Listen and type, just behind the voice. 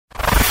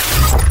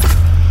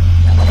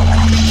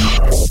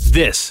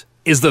This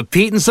is the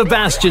Pete and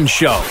Sebastian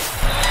Show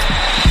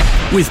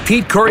with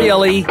Pete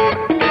Corielli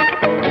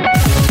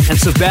and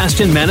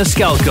Sebastian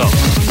Maniscalco.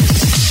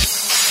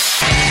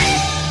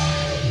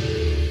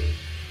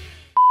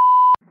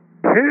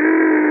 Petey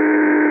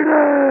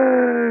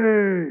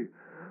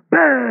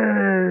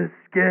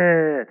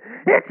Biscuit!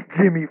 It's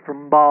Jimmy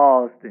from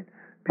Boston.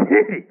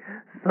 Petey,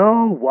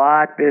 so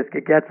what?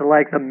 Biscuit gets the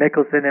likes of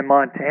Mickelson and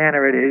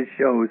Montana at his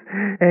shows,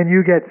 and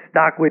you get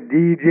stuck with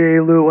DJ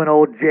Lou and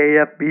old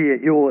JFB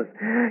at yours.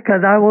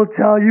 'Cause I will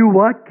tell you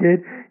what,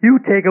 kid, you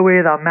take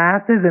away the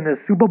Masters and the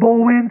Super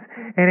Bowl wins,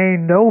 and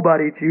ain't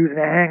nobody choosing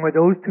to hang with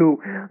those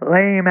two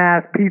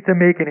lame-ass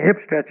pizza-making,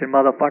 hip-stretching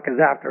motherfuckers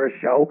after a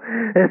show,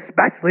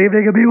 especially if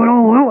they could be with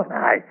old Lou and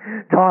I,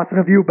 tossing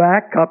a few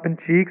back, cupping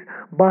cheeks,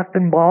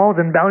 busting balls,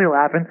 and belly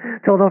laughing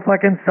till the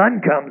fucking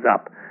sun comes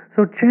up.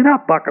 So chin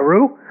up,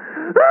 buckaroo.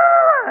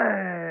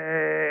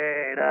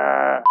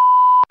 Later.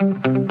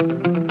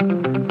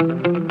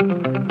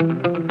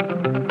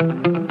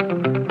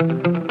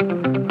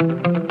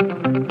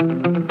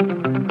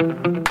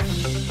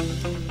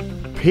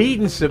 Pete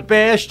and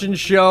Sebastian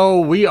Show,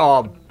 we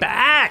are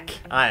back.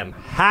 I am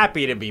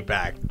happy to be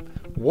back.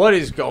 What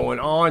is going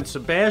on?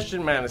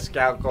 Sebastian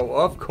Maniscalco,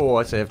 of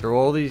course, after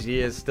all these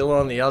years, still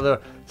on the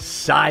other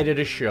side of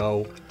the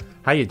show.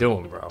 How you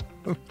doing, bro?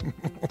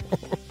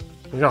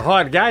 You're a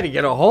hard guy to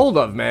get a hold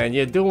of, man.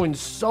 You're doing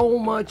so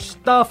much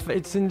stuff.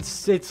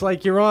 It's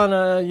like you're on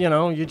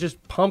you're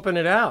just pumping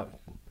it out.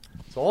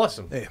 It's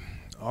awesome. Hey,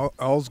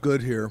 all's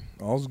good here.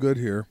 All's good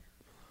here.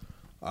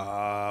 Would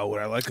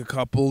I like a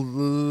couple?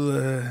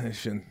 I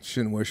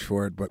shouldn't wish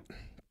for it, but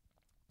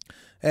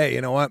hey,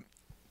 you know what?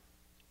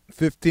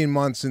 15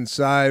 months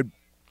inside,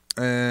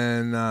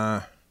 and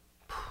no,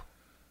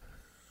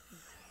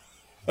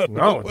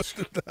 it's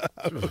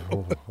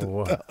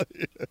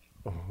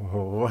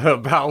what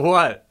about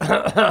what?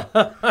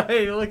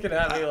 You're looking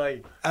at me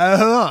like I don't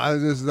know. I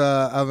was just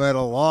I'm at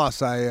a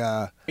loss.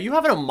 Are you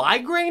having a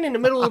migraine in the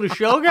middle of the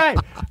show, guy?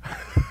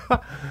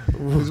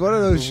 It's one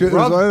of those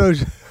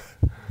shows.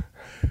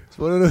 It's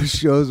one of those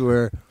shows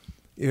where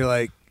you're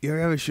like, you ever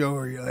have a show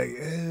where you're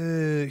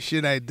like,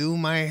 should I do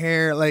my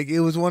hair? Like, it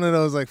was one of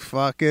those, like,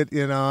 fuck it,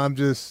 I'm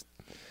just,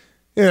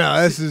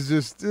 this is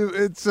just,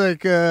 it's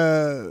like,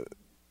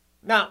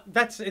 Now,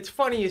 it's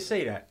funny you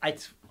say that.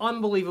 It's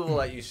unbelievable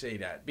that you say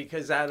that,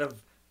 because I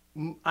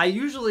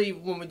usually,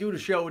 when we do the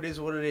show, it is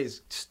what it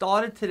is.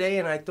 Started today,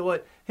 and I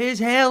thought, his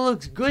hair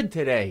looks good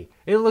today.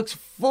 It looks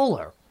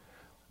fuller.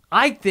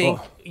 I think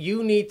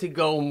you need to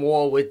go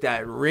more with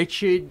that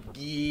Richard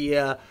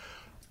Gere,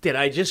 did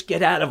I just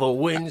get out of a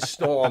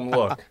windstorm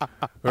look,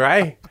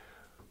 right?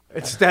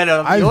 Instead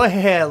of your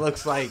hair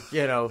looks like,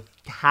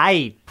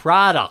 tight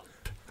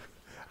product.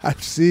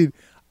 I've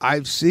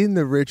seen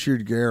the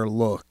Richard Gere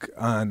look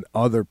on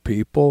other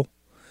people,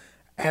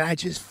 and I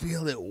just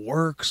feel it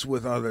works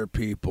with other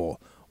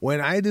people. When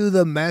I do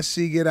the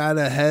messy get out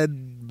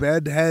of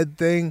bed head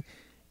thing,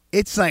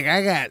 it's like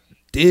I got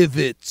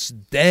divots,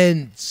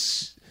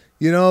 dents,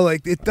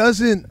 like it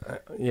doesn't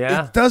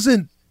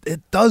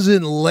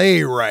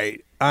lay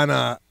right on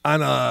a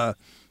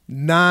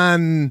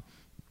non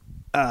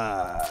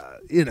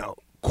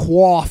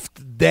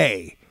coiffed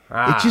day.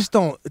 It just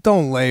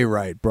don't lay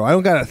right, bro. I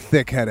don't got a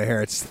thick head of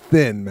hair. It's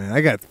thin, man.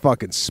 I got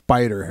fucking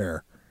spider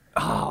hair.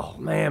 Oh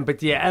man, but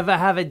do you ever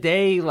have a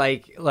day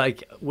like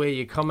where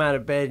you come out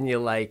of bed and you're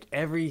like,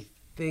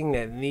 everything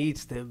that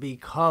needs to be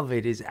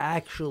covered is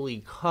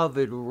actually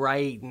covered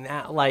right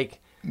now? Like,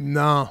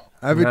 no.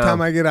 Every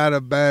time I get out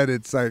of bed,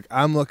 it's like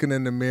I'm looking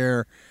in the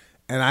mirror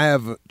and I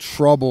have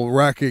trouble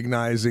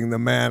recognizing the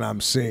man I'm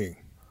seeing.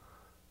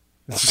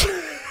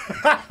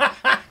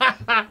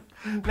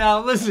 Now,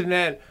 listen,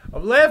 man,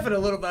 I'm laughing a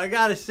little bit. I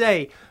got to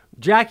say,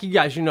 Jackie,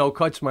 as you know,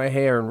 cuts my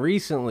hair. And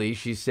very recently,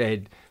 she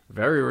said,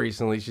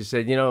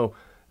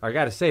 I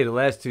got to say, the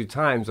last 2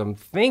 times, I'm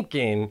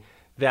thinking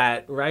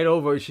that right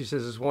over, she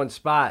says, this one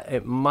spot,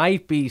 it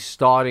might be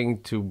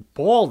starting to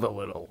bald a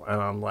little. And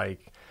I'm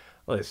like,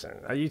 listen,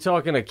 are you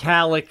talking a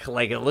calic?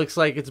 Like, it looks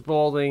like it's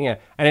balding. And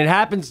it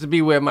happens to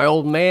be where my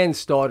old man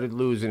started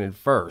losing it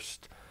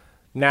first.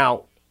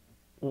 Now,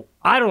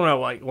 I don't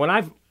know, like, when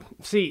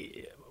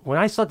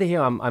I start to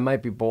hear I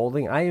might be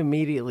balding, I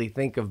immediately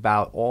think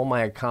about all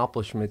my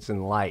accomplishments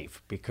in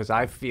life, because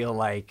I feel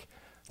like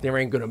there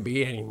ain't going to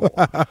be any more.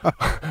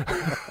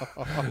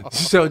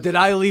 So did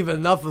I leave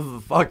enough of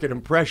a fucking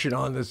impression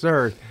on this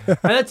earth? And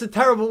that's a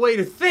terrible way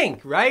to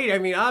think, right? I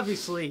mean,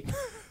 obviously,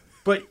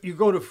 but you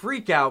go to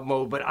freak out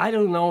mode, but I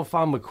don't know if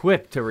I'm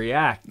equipped to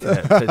react,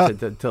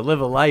 to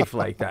live a life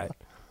like that.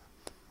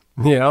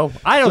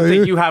 I don't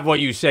think you have what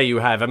you say you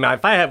have. I mean,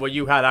 if I had what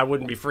you had, I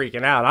wouldn't be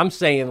freaking out. I'm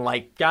saying,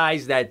 like,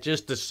 guys that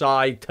just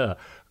decide to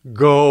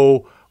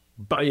go,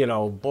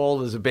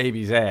 bald as a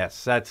baby's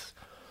ass. That's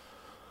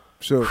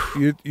so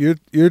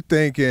you're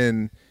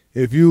thinking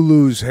if you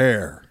lose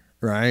hair,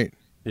 right?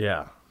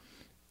 Yeah.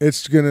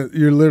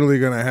 You're literally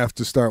gonna have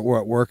to start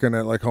working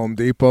at like Home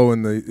Depot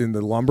in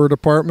the lumber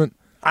department.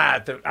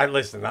 I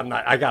listen.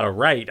 I gotta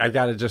write. I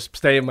gotta just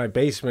stay in my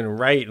basement and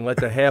write and let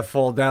the hair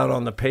fall down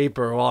on the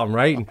paper while I'm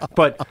writing.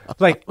 But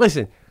like,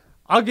 listen,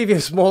 I'll give you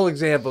a small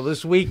example.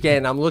 This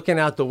weekend, I'm looking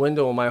out the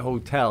window of my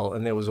hotel,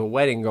 and there was a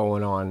wedding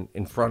going on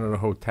in front of the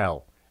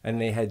hotel, and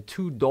they had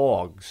 2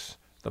 dogs,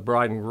 the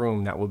bride and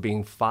groom, that were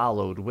being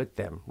followed with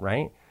them.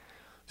 Right.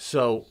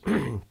 So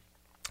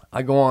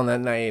I go on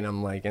that night, and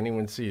I'm like,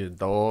 anyone see the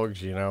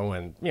dogs?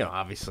 And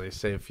obviously I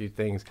say a few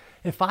things.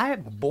 If I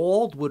had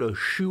bald with a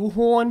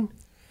shoehorn.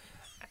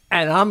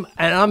 And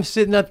I'm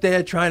sitting up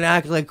there trying to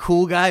act like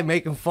cool guy,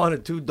 making fun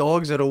of 2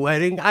 dogs at a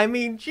wedding. I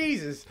mean,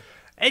 Jesus,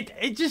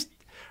 it just,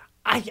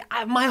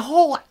 my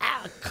whole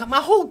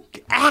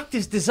act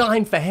is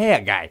designed for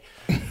hair, guy.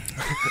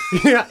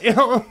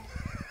 Yeah.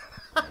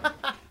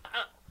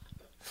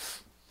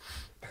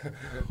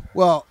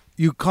 Well,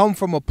 you come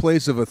from a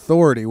place of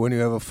authority when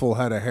you have a full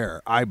head of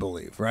hair, I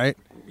believe, right?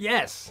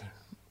 Yes.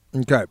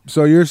 Okay,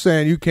 so you're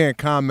saying you can't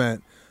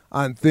comment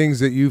on things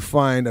that you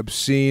find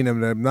obscene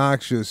and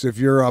obnoxious if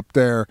you're up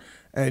there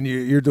and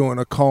you're doing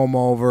a comb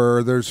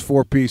over, there's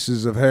 4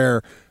 pieces of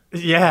hair.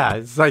 Yeah,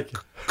 it's like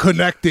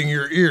connecting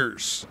your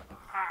ears.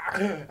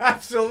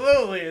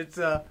 Absolutely. It's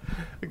a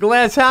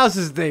glass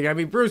houses thing. I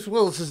mean, Bruce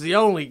Willis is the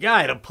only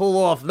guy to pull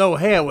off no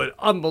hair with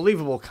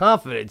unbelievable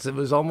confidence. It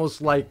was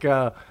almost like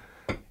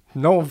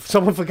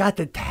someone forgot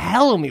to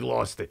tell him he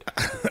lost it.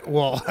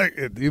 Well,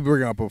 you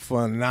bring up a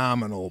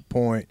phenomenal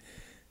point.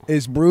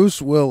 Is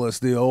Bruce Willis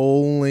the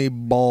only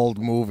bald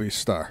movie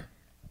star?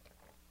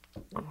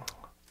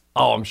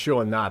 Oh, I'm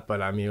sure not,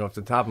 but I mean, off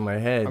the top of my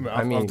head.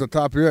 Off the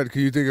top of your head,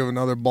 can you think of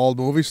another bald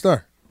movie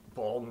star?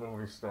 Bald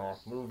movie star.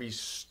 Movie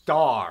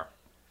star.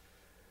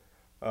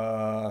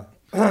 I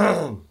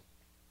don't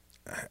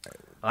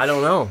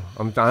know.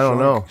 I don't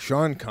know.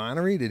 Sean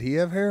Connery, did he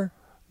have hair?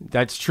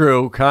 That's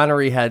true.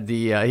 Connery had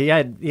the he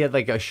had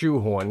like a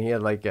shoehorn. He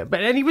had like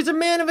and he was a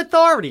man of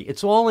authority.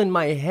 It's all in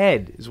my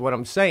head, is what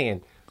I'm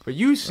saying. But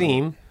you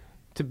seem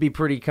to be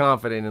pretty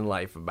confident in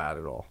life about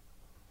it all.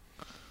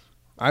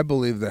 I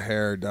believe the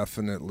hair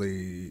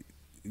definitely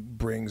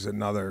brings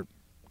another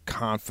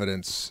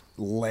confidence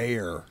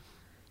layer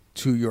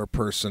to your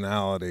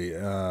personality,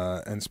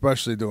 and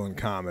especially doing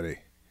comedy.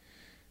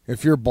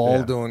 If you're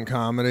bald doing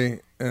comedy,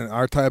 and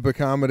our type of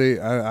comedy,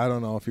 I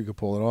don't know if you could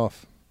pull it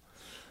off.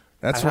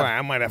 That's why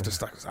I might have to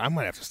start. I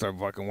might have to start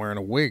fucking wearing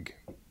a wig.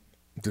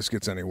 If this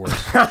gets any worse.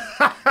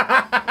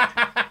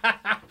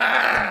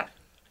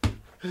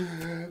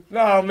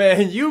 No,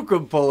 man, you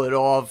can pull it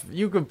off.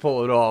 You can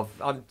pull it off.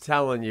 I'm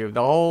telling you,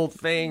 the whole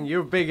thing,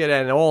 you're bigger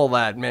than all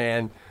that,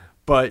 man.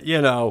 But,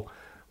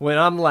 when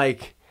I'm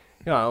like,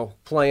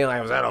 playing, I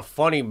was at a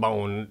Funny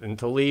Bone in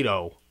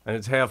Toledo, and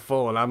it's half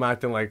full, and I'm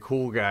acting like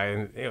cool guy,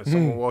 and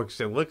someone walks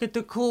in, look at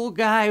the cool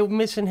guy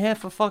missing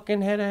half a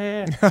fucking head of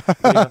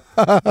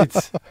hair.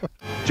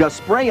 Just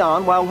spray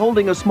on while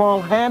holding a small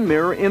hand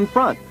mirror in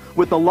front,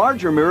 with the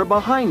larger mirror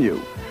behind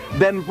you.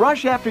 Then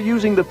brush after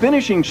using the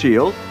finishing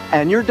shield,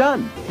 and you're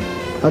done.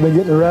 I've been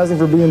getting harassing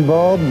for being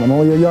bald. I'm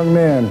only a young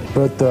man,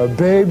 but the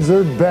babes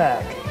are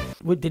back.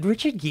 Did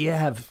Richard Gere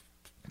have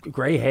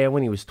gray hair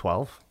when he was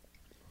 12?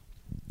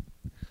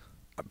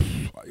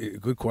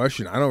 Good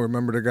question. I don't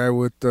remember the guy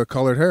with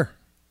colored hair.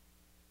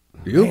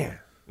 Do you? Man,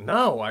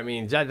 no, I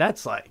mean,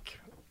 that's like,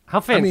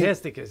 how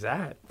fantastic is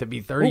that? To be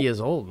 30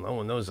 years old. No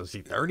one knows. Is he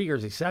 30 or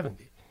is he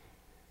 70?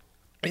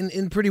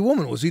 In Pretty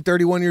Woman, was he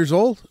 31 years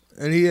old?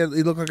 And he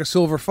looked like a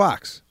silver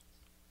fox.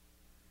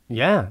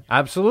 Yeah,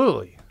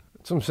 absolutely.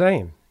 That's what I'm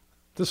saying.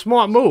 It's a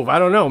smart move. I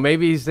don't know.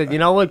 Maybe he said, you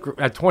know what?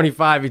 At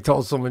 25, he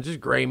told someone, just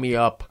gray me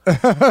up.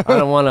 I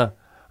don't want to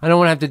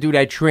have to do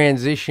that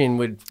transition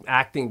with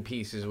acting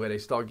pieces where they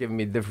start giving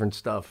me different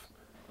stuff.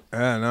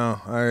 Yeah,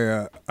 no,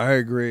 I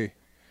agree.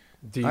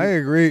 I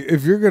agree.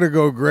 If you're gonna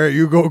go gray,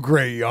 you go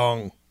gray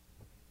young.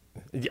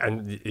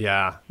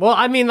 Yeah. Well,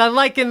 I mean, I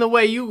like in the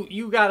way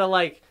you gotta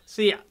like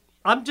see.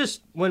 I'm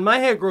just when my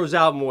hair grows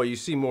out more, you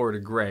see more of the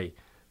gray,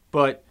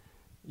 but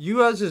you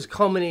guys is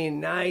coming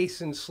in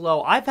nice and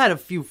slow. I've had a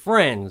few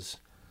friends.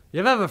 You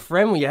ever have a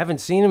friend when you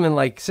haven't seen him in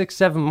like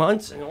 6-7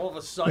 months, and all of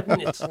a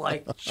sudden it's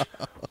like,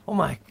 oh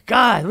my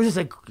God, this is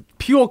like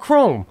pure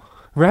chrome,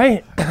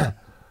 right?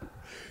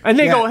 And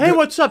they go, hey,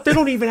 what's up? They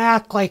don't even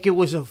act like it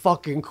was a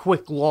fucking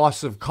quick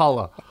loss of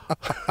color.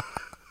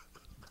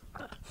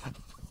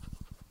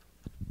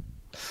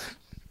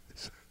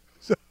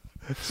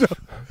 So,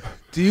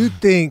 do you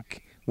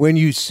think when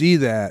you see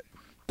that,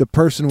 the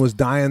person was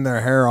dyeing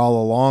their hair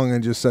all along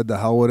and just said the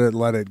hell with it,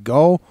 let it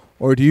go?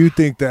 Or do you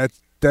think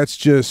that's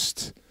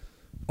just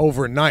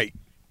overnight?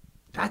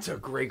 That's a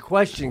great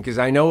question, because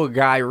I know a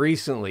guy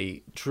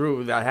recently,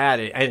 true, that had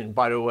it, and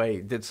by the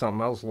way, did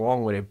something else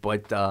along with it,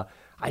 but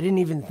I didn't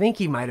even think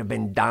he might have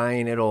been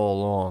dyeing it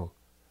all along.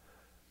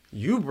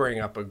 You bring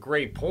up a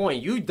great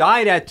point. You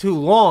dye that too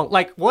long.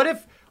 Like, what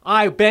if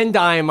I've been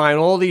dyeing mine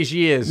all these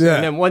years,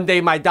 and then one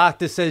day my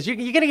doctor says, you're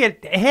going to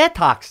get hair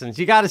toxins.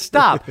 You got to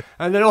stop.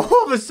 And then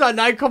all of a sudden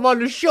I come on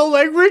the show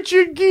like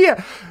Richard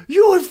Gere.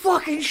 You would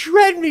fucking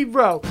shred me,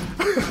 bro.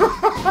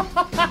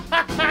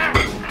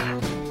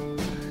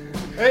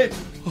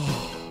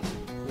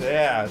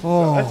 Yeah.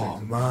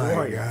 Oh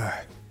my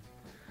God.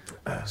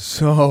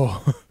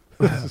 So,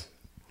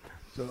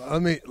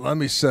 let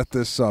me set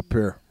this up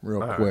here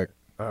real quick.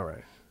 All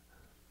right.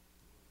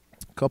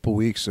 A couple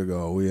weeks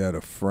ago, we had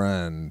a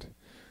friend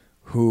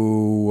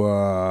who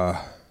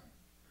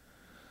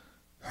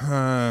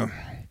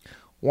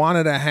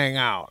wanted to hang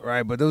out,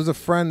 right? But there was a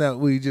friend that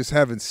we just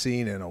haven't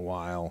seen in a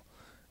while,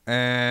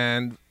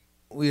 and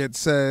we had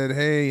said,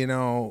 hey,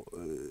 the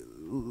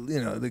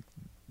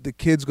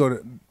kids go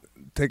to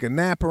take a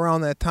nap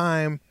around that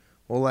time.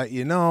 We'll let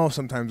you know.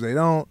 Sometimes they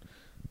don't.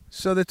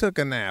 So they took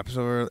a nap.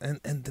 So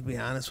and to be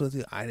honest with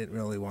you, I didn't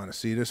really want to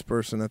see this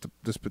person at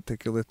this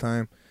particular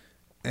time.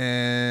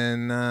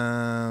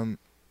 And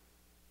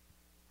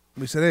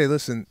we said, hey,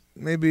 listen,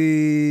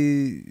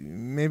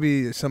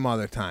 maybe some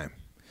other time.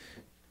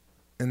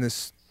 And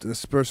this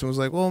person was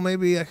like, well,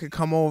 maybe I could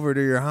come over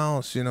to your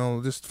house,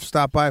 just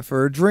stop by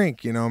for a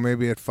drink,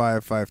 maybe at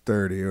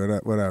 5:30 or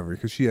whatever,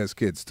 because she has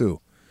kids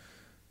too.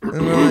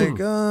 And we're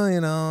like,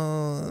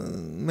 oh,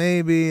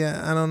 maybe,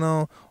 I don't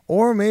know.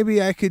 Or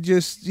maybe I could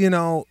just,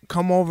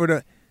 come over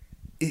to,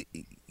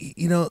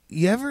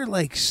 you ever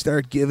like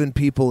start giving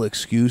people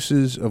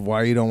excuses of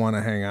why you don't want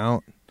to hang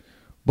out,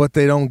 but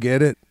they don't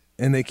get it,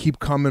 and they keep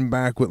coming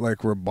back with like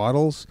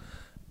rebuttals?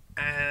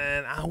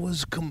 And I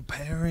was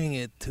comparing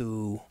it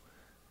to,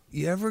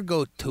 you ever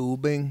go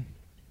tubing,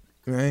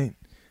 right?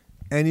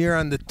 And you're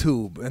on the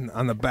tube and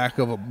on the back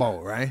of a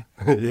boat, right?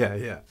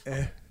 Yeah.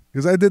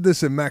 Because I did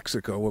this in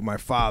Mexico with my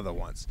father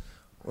once,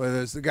 where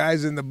there's the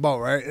guys in the boat,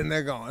 right? And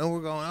they're going, and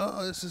we're going,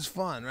 oh, this is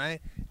fun, right?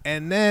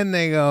 And then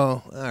they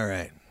go, all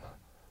right,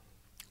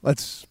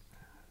 let's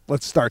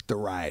start the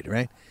ride,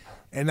 right?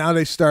 And now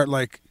they start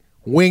like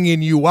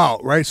winging you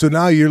out, right? So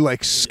now you're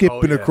like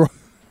skipping across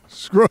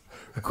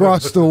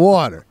the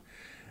water.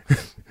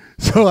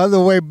 So on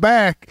the way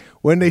back,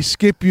 when they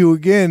skip you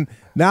again,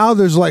 now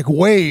there's like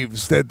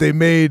waves that they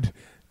made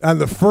on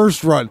the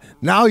first run.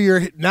 Now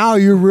you're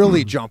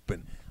really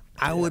jumping.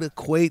 I would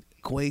equate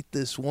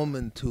this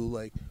woman to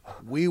like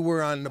we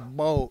were on the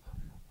boat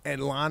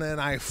and Lana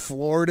and I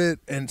floored it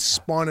and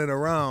spun it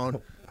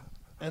around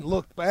and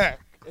looked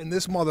back and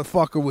this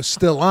motherfucker was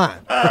still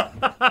on.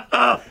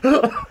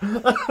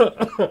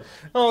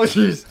 Oh,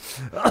 jeez.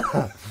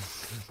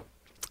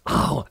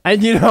 Oh,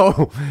 and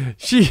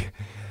she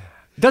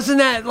doesn't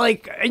that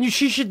like, and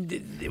she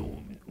should,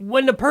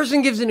 when the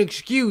person gives an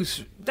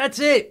excuse, that's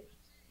it.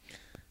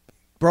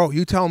 Bro,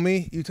 you tell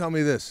me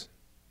this.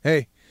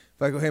 Hey,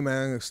 if I go, hey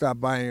man, I'm gonna stop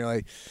by, and you're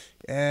like,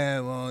 yeah,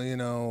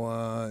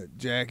 well,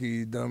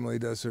 Jackie normally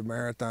does her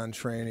marathon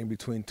training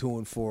between 2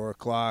 and 4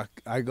 o'clock.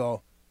 I go,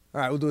 all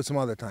right, we'll do it some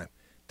other time.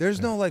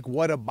 There's no like,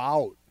 what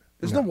about?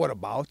 There's no what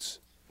abouts.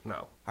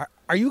 No.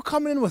 Are you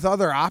coming in with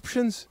other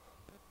options?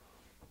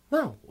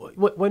 No.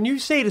 When you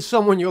say to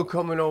someone you're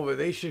coming over,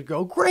 they should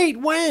go, great,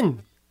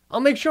 when?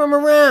 I'll make sure I'm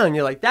around.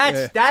 You're like,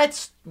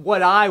 that's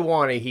what I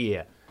want to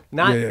hear.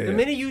 Not the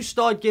minute you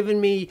start giving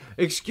me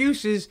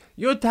excuses,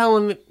 you're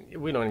telling me,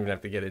 we don't even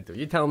have to get into it.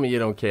 You're telling me you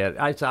don't care.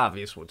 It's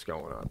obvious what's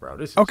going on, bro.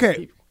 This is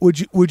okay.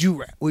 Would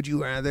you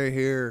rather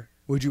hear?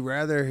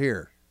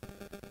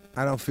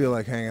 I don't feel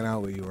like hanging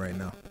out with you right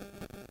now.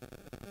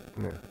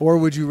 Yeah. Or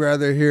would you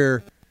rather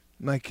hear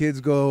my kids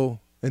go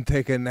and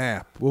take a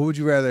nap? What would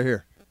you rather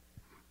hear?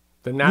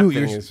 The nap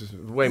thing is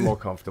way more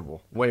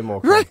comfortable. Way more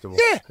comfortable.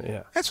 Right?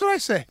 Yeah. That's what I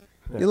say.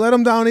 Yeah. You let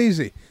them down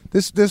easy.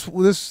 This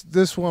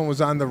one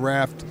was on the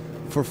raft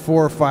for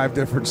 4 or 5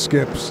 different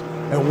skips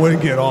and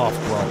wouldn't get off,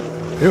 bro.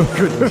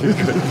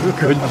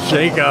 Couldn't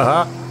shake her,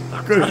 huh?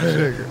 Couldn't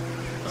shake her.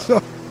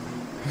 So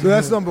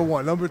that's number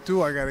one. Number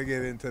two, I got to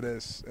get into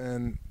this,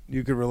 and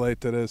you could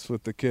relate to this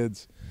with the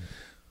kids.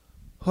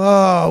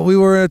 Oh, we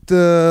were at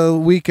the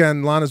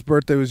weekend. Lana's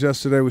birthday was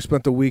yesterday. We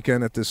spent the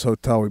weekend at this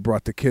hotel. We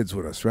brought the kids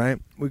with us, right?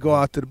 We go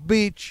out to the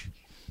beach,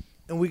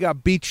 and we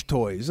got beach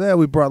toys. Yeah,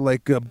 we brought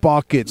like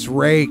buckets,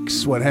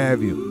 rakes, what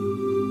have you.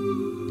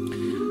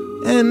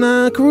 And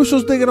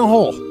Caruso's digging a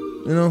hole,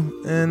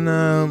 and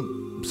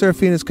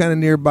Serafina's kind of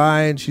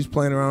nearby, and she's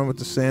playing around with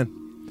the sand.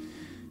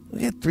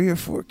 We had 3 or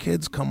 4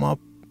 kids come up.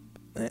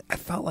 I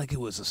felt like it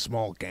was a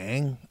small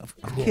gang of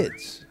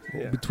kids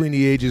between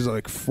the ages of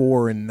like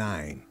 4 and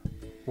 9.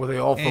 Were they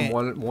all from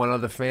one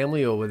other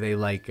family, or were they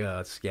like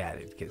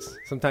scattered? Because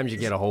sometimes you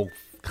get a whole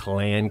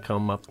clan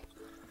come up.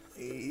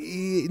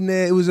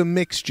 It was a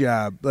mixed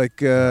job, like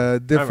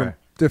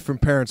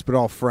different parents, but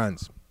all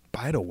friends.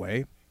 By the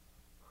way,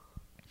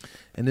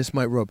 and this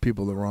might rub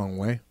people the wrong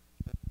way,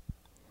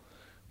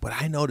 but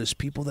I notice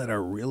people that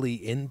are really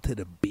into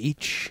the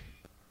beach,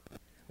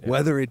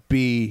 whether it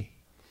be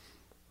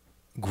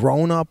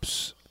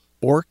grown-ups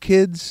or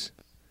kids,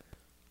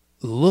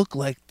 look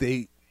like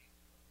they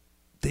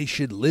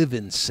should live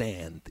in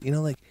sand.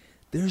 Like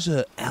there's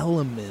an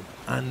element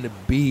on the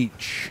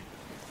beach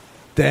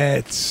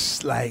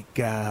that's like,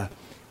 the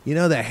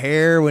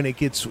hair when it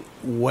gets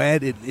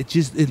wet,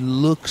 it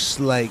looks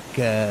like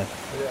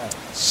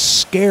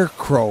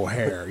scarecrow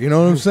hair. You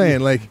know what I'm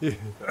saying? Like,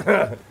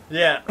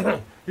 yeah,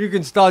 you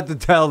can start to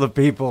tell the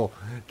people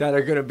that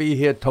are going to be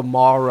here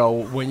tomorrow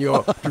when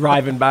you're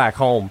driving back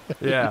home.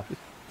 Yeah.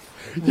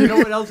 You know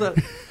what else?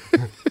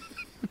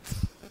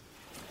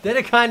 They're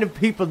the kind of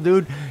people,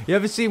 dude. You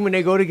ever see when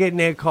they go to get in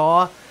their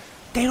car?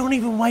 They don't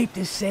even wipe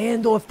the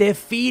sand off their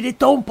feet. It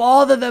don't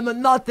bother them or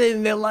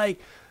nothing. They're like,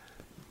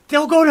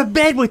 they'll go to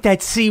bed with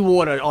that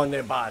seawater on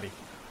their body.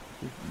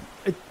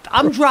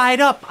 I'm dried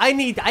up. I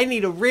need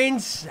a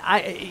rinse.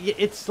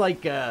 It's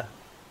like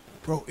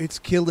Bro, it's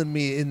killing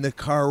me in the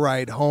car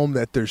ride home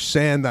that there's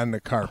sand on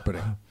the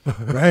carpeting,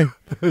 right?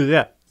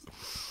 Yeah.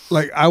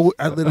 Like, I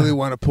literally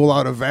want to pull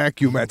out a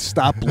vacuum at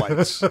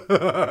stoplights.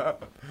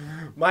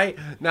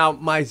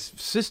 My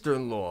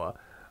sister-in-law,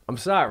 I'm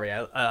sorry,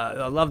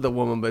 I love the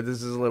woman, but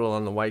this is a little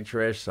on the white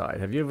trash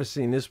side. Have you ever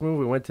seen this movie?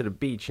 We went to the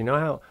beach. You know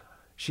how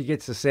she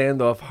gets the sand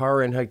off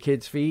her and her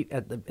kids' feet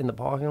in the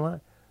parking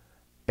lot?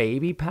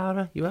 Baby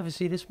powder. You ever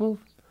see this move?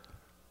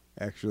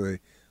 Actually,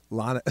 a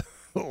lot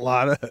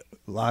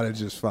of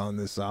just found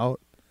this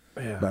out.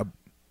 Yeah.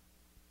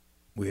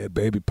 We had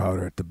baby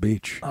powder at the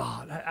beach.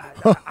 Oh,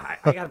 I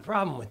got a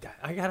problem with that.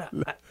 I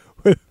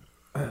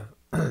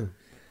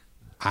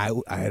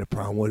had a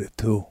problem with it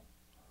too.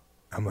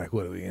 I'm like,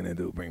 what are we gonna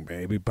do? Bring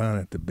baby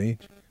powder at the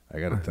beach? I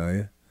gotta tell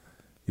you,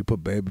 you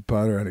put baby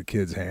powder on a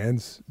kid's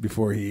hands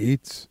before he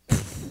eats,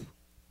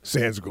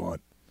 sand's gone.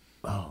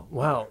 Oh,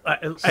 well,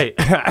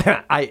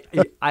 I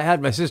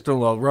had my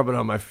sister-in-law rub it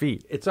on my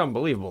feet. It's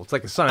unbelievable. It's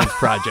like a science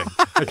project.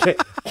 I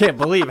can't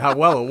believe how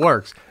well it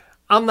works.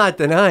 I'm not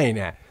denying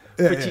that.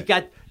 But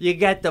you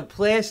got the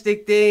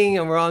plastic thing,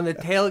 and we're on the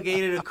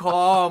tailgate of the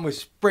car, and we're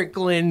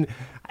sprinkling.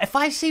 If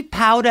I see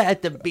powder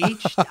at the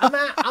beach,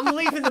 I'm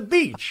leaving the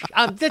beach.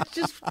 That's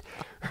just.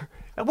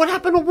 What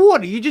happened to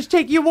water? You just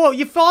take your water.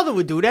 Your father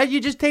would do that. You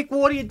just take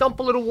water, you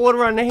dump a little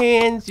water on the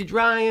hands, you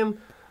dry them.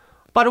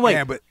 By the way,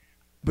 yeah,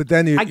 but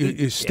then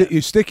you're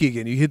sticky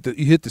again. You hit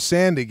the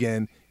sand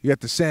again. You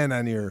got the sand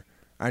on your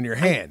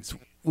hands.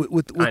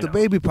 With the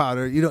baby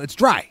powder, it's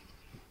dry.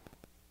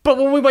 But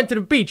when we went to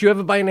the beach, you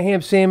ever bite in a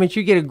ham sandwich,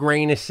 you get a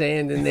grain of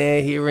sand in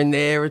there, here and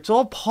there. It's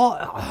all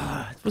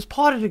it was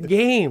part of the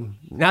game.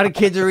 Now the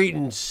kids are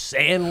eating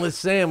sandless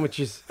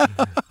sandwiches.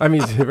 I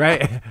mean,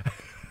 right?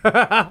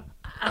 Yeah,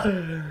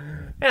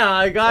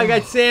 I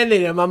got sand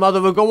in there. My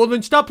mother would go, well,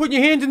 then stop putting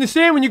your hands in the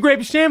sand when you grab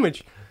your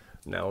sandwich.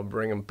 Now we're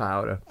bringing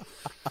powder.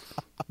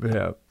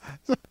 Yeah.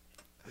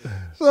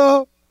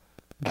 So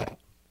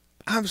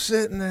I'm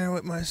sitting there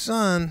with my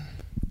son,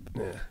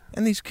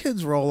 and these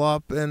kids roll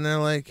up, and they're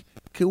like,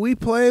 can we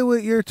play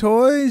with your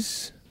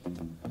toys?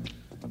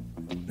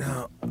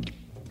 Now,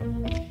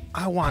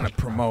 I want to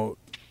promote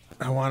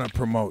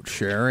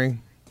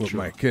sharing with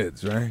my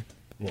kids, right?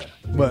 Yeah.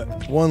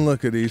 But one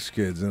look at these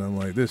kids, and I'm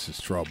like, this is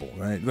trouble,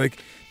 right?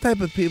 Like,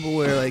 type of people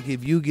where, like,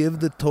 if you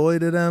give the toy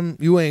to them,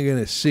 you ain't going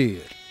to see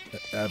it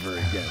ever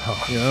again.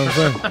 You know what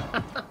I'm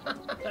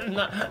saying?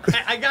 No,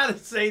 I got to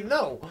say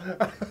no.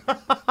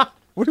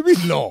 What do you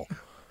mean, no?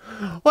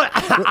 What?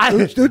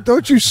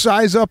 Don't you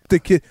size up the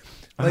kid?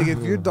 Like,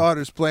 if your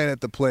daughter's playing at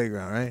the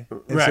playground, right?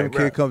 And some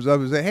kid comes up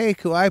and says, hey,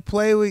 can I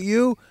play with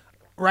you?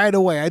 Right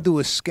away, I do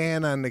a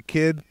scan on the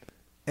kid,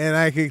 and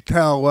I can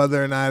tell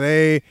whether or not,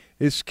 hey,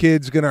 this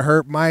kid's going to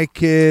hurt my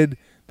kid.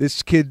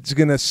 This kid's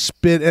going to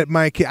spit at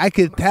my kid. I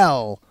could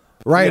tell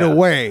right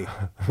away.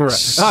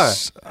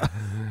 Right.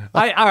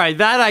 All right,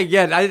 that I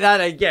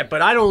get,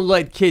 but I don't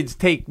let kids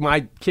take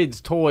my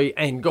kid's toy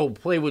and go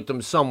play with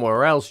them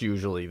somewhere else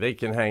usually. They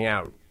can hang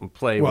out and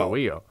play where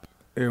we go.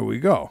 Here we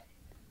go.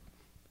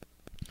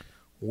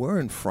 We're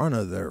in front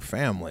of their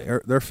family.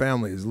 Their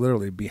family is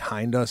literally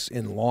behind us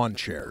in lawn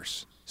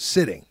chairs,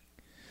 sitting.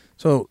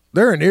 So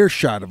they're in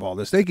earshot of all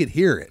this. They could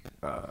hear it.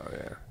 Oh,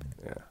 yeah.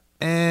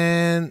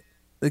 And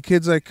the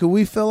kid's like, could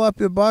we fill up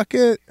your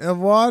bucket of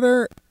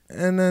water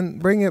and then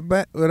bring it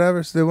back?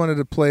 Whatever. So they wanted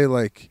to play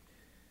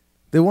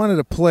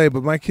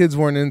but my kids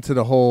weren't into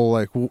the whole,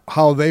 like,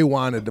 how they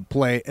wanted to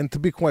play. And to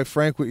be quite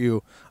frank with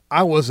you,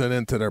 I wasn't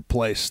into their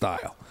play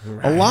style.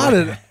 Right.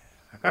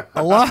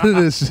 A lot of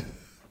this,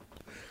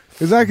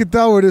 because I could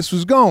tell where this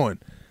was going.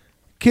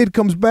 Kid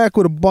comes back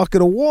with a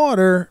bucket of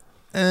water,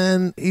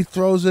 and he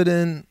throws it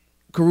in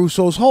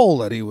Caruso's hole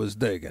that he was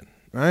digging,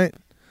 right?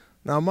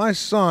 Now, my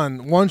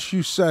son, once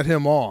you set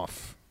him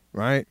off,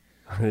 right?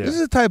 Yeah. This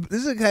is the type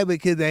of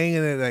kid that ain't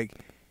gonna, like,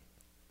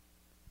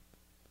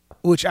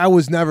 which I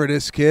was never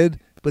this kid,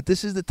 but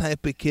this is the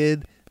type of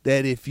kid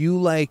that if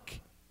you, like,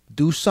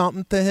 do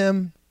something to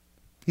him,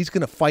 he's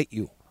gonna fight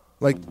you.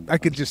 Like, I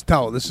could just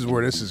tell this is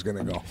where this is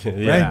gonna go.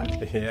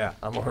 Right? Yeah.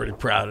 I'm already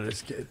proud of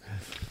this kid.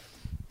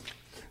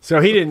 So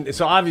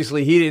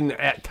obviously he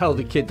didn't tell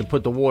the kid to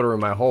put the water in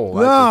my hole.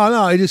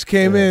 No, he just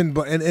came in,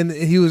 and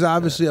he was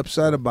obviously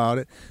upset about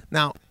it.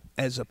 Now,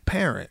 as a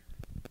parent,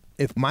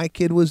 if my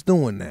kid was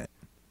doing that,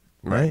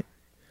 right,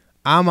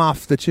 I'm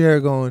off the chair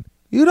going,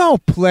 you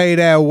don't play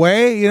that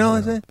way, you know what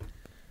I'm saying?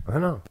 I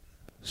know.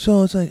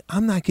 So it's like,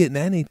 I'm not getting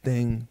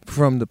anything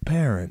from the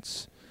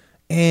parents,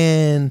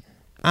 and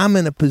I'm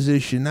in a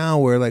position now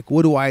where, like,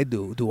 what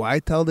do? Do I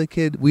tell the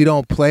kid we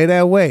don't play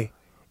that way?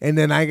 And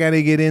then I got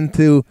to get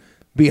into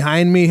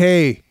behind me,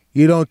 hey,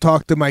 You don't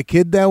talk to my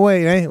kid that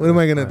way, eh? What am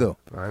I gonna do?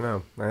 I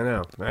know,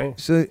 right?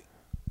 So,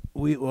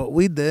 what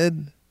we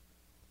did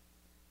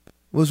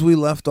was we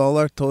left all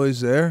our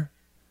toys there,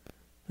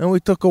 and we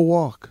took a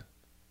walk.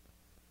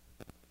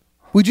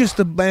 We just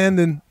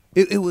abandoned.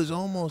 It was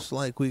almost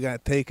like we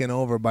got taken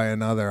over by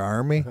another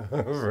army.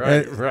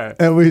 Right.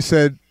 And we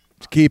said,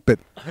 keep it.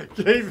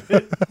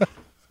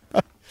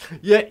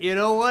 Yeah, you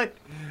know what?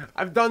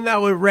 I've done that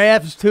with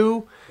rafts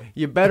too.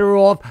 You're better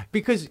off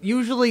because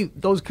usually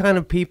those kind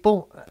of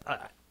people,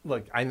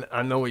 look,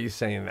 I know what you're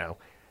saying now.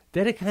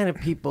 They're the kind of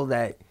people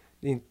that,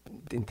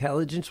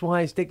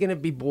 intelligence-wise, they're gonna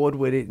be bored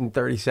with it in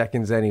 30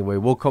 seconds anyway.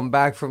 We'll come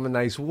back from a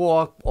nice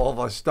walk. All of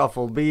our stuff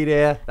will be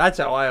there. That's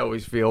how I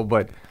always feel.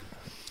 But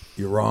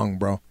you're wrong,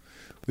 bro.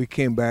 We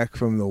came back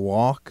from the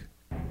walk,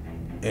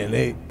 and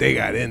they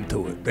got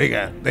into it. They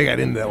got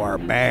into our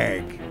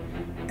bag.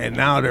 And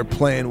now they're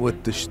playing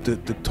with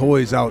the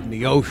toys out in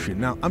the ocean.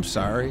 Now, I'm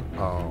sorry.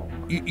 oh,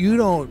 You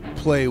don't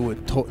play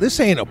with toys. This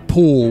ain't a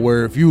pool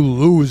where if you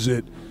lose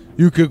it,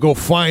 you could go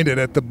find it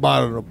at the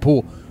bottom of the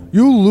pool.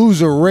 You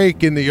lose a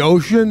rake in the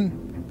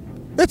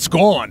ocean, it's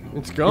gone.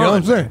 it's gone. You know what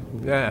I'm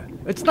saying? Yeah,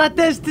 it's not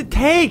theirs to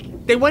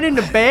take. They went in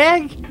the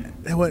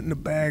bag. They went in the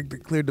bag. They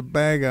cleared the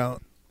bag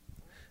out.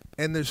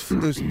 And there's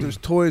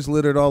toys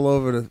littered all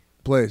over the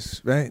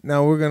place, right?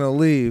 Now we're going to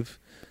leave.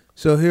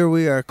 So here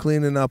we are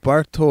cleaning up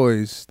our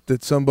toys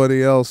that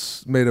somebody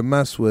else made a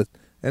mess with.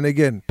 And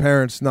again,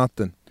 parents,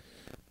 nothing.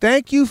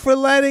 Thank you for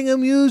letting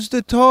them use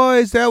the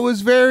toys. That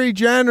was very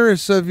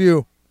generous of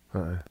you.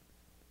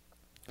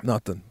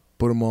 Nothing.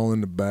 Put them all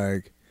in the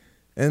bag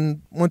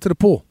and went to the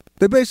pool.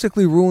 They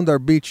basically ruined our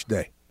beach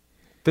day.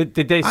 Did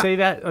they say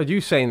that? Are you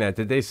saying that?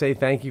 Did they say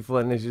thank you for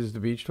letting us use the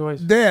beach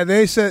toys? Yeah,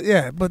 they said,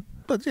 yeah, but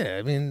yeah,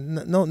 I mean,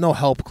 no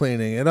help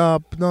cleaning it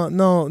up.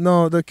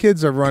 No, the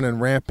kids are running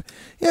rampant.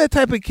 Yeah, the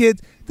type of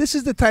kids. This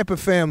is the type of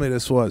family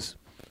this was.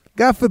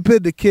 God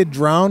forbid the kid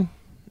drown,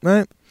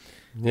 right?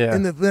 Yeah.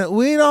 And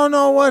we don't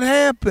know what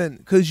happened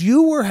because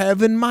you were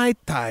having Mai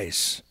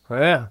Tais.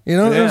 Yeah. You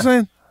know what I'm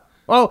saying?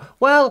 Oh,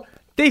 well,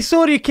 they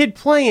saw your kid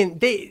playing.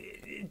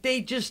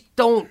 They just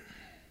don't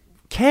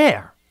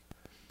care.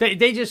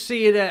 They just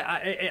see it.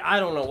 I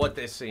don't know what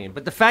they're seeing,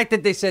 but the fact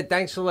that they said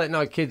thanks for letting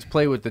our kids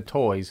play with the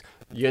toys.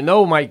 You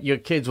know, your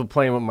kids were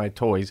playing with my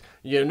toys.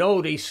 You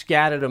know, they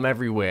scattered them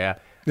everywhere,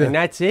 and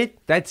that's it.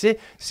 That's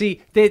it.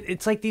 See,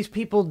 it's like these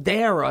people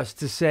dare us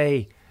to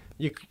say,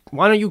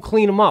 "Why don't you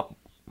clean them up?"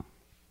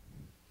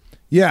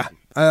 Yeah,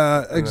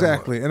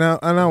 exactly. And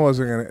I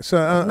wasn't gonna. So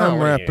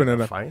I'm wrapping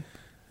it up. Fight.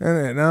 And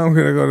then now I'm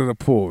gonna go to the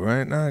pool.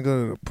 Right now I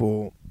go to the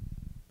pool.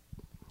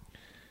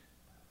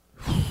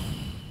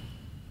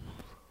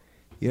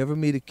 You ever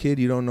meet a kid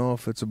you don't know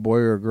if it's a boy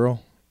or a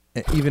girl,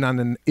 even on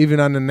the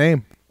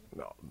name?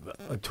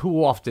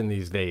 Too often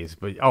these days,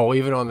 but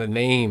even on the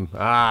name,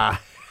 no.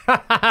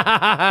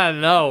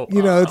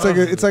 You know,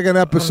 it's like an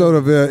episode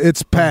of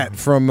It's Pat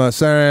from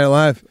Saturday Night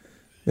Live.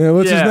 Yeah,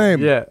 what's his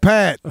name? Yeah,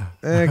 Pat.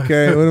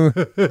 Okay.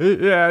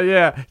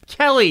 yeah,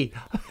 Kelly.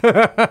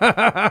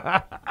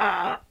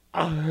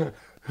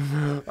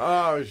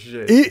 Oh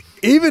shit!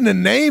 Even the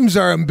names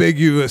are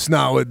ambiguous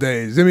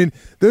nowadays. I mean,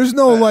 there's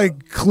no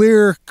like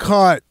clear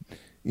cut.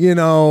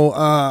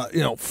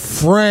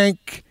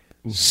 Frank,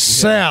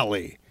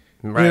 Sally.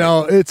 Right. You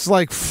know, it's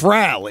like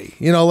Frally.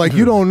 You know, like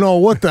you don't know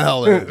what the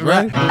hell it is,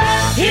 right?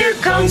 Here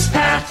comes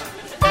Pat.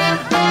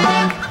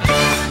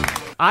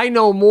 I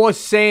know more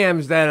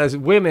Sams that are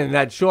women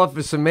that short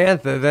for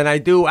Samantha than I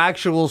do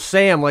actual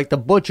Sam, like the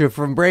butcher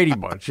from Brady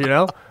Bunch. You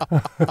know.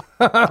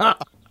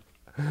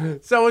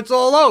 So it's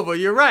all over.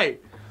 You're right.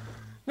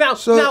 Now,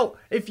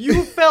 if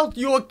you felt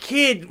your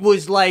kid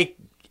was like,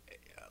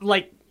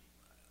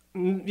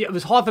 it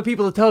was hard for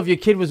people to tell if your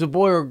kid was a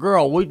boy or a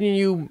girl, wouldn't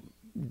you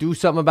do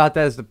something about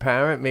that as the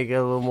parent, make it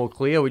a little more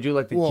clear? Would you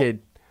let the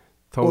kid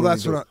totally? Well,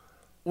 that's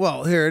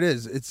what. Here it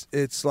is.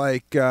 It's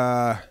like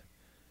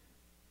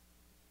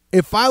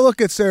if I look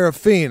at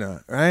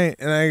Serafina, right,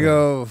 and I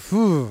go,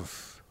 phew,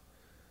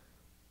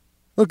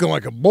 looking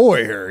like a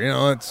boy here, you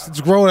know,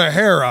 it's growing a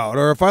hair out.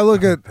 Or if I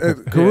look at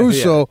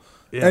Caruso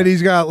and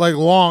he's got like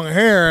long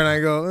hair, and I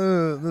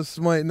go, this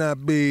might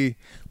not be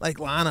like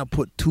Lana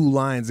put 2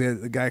 lines.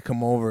 The guy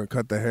come over and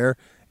cut the hair,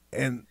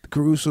 and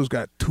Caruso's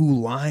got 2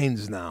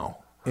 lines now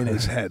in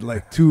his head,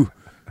 like two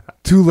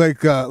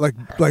like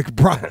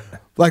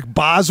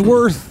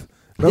Bosworth.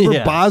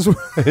 Remember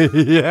Bosworth?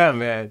 Yeah,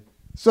 man.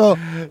 So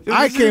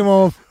I came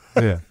home.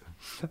 Yeah,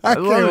 I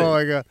came home.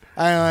 I go,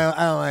 I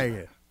don't like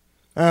it.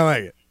 I don't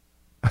like it.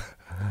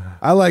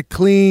 I like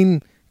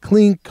clean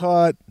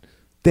cut,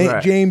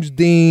 James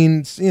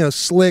Dean,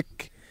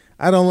 slick.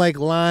 I don't like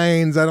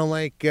lines. I don't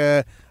like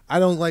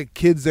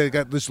kids that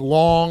got this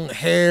long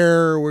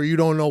hair where you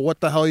don't know what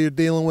the hell you're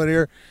dealing with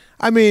here.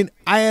 I mean,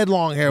 I had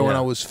long hair when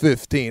I was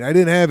 15. I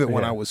didn't have it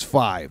when I was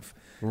 5.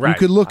 Right. You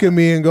could look at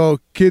me and go,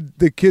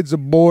 the kid's a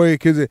boy.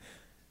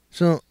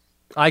 So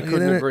I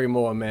couldn't agree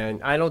more, man.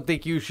 I don't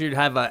think you should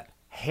have a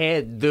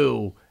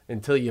hairdo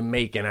until you're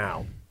making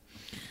out.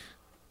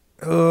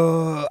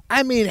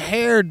 I mean,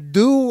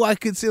 hairdo. I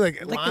could see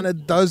like Lana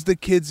does the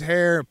kid's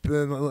hair.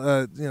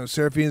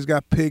 Seraphine's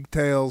got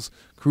pigtails.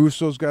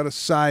 Caruso's got a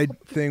side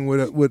thing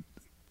with.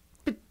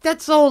 But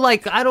that's all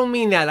like, I don't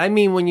mean that. I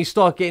mean when you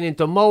start getting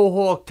into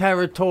mohawk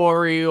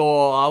territory,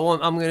 or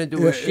I'm gonna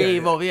do a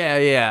shave over.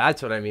 Yeah,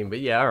 that's what I mean. But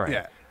yeah, all right.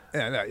 Yeah.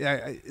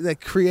 That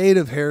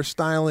creative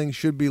hairstyling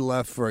should be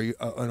left for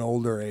an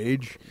older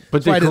age.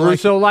 But did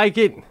Caruso like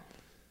it?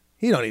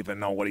 He don't even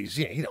know what he's.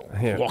 He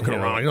don't walking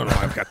around. He don't know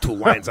I've got 2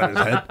 lines on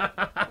his head.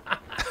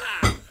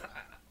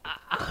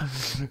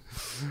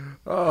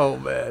 Oh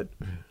man.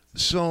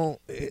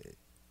 So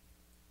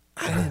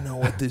I didn't know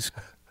what this.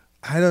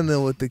 I don't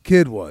know what the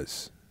kid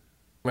was.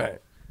 Right.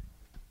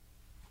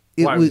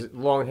 Why, was it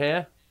long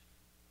hair?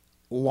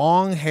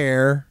 Long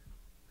hair.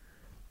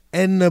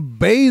 And the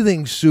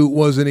bathing suit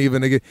wasn't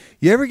even a good.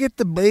 You ever get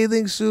the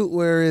bathing suit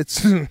where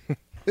it's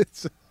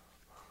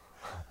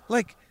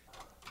like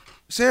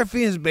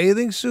Seraphine's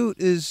bathing suit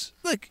is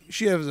like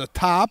she has a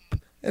top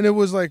and it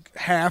was like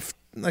half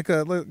like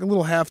a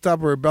little half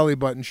top where her belly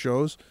button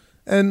shows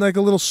and like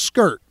a little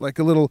skirt, like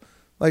a little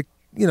like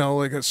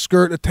a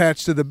skirt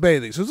attached to the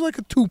bathing. So it's like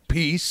a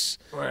 2-piece,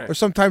 right. Or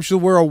sometimes she'll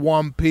wear a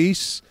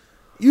 1-piece.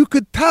 You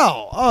could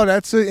tell. Oh,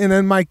 that's it. And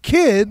then my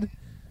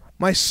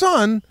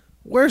son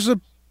wears a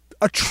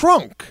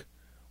trunk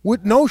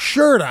with no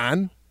shirt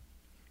on.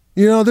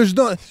 There's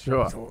no.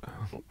 Sure.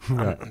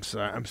 I'm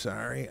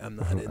sorry. I'm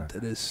not into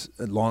this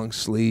long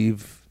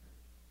sleeve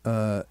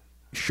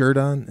shirt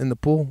on in the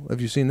pool. Have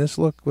you seen this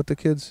look with the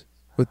kids?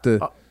 With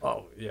the.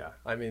 Oh yeah.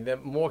 I mean, there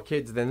are more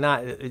kids than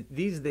not.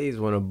 These days,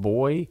 when a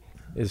boy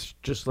is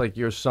just like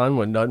your son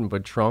with nothing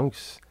but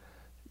trunks,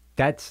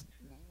 that's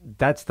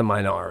the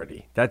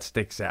minority. That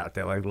sticks out.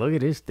 They're like, look at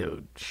this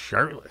dude,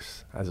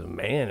 shirtless as a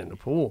man in the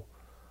pool.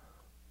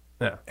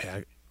 Yeah.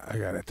 I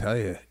gotta tell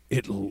you,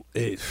 it.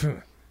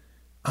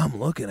 I'm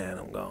looking at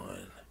him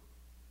going,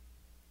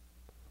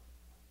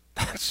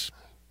 that's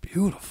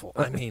beautiful.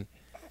 I mean,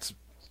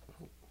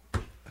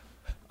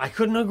 I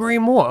couldn't agree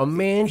more. A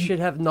man should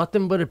have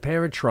nothing but a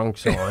pair of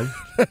trunks on.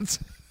 that's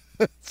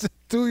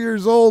 2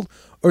 years old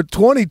or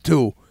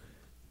 22.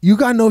 You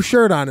got no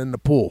shirt on in the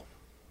pool.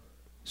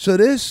 So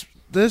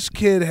this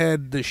kid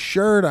had the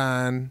shirt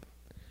on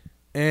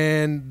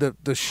and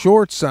the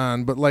shorts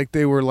on, but like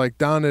they were like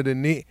down at the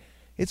knee.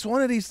 It's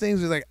one of these things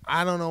where like,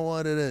 I don't know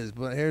what it is,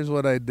 but here's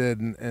what I did,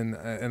 and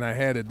I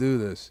had to do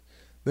this.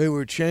 They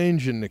were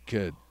changing the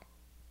kid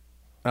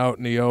out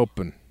in the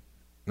open,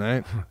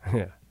 right?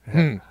 Yeah.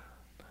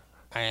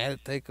 I had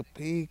to take a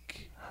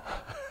peek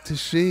to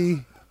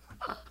see.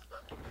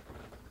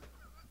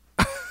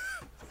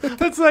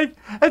 That's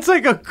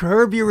like a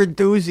Curb Your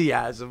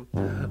Enthusiasm.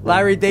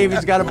 Larry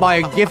David's got to buy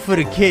a gift for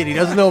the kid. He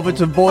doesn't know if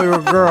it's a boy or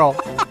a girl.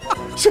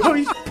 So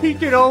he's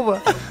peeking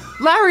over.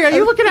 Larry, are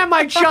you looking at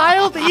my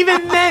child?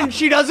 Even then,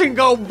 she doesn't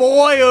go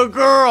boy or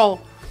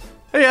girl.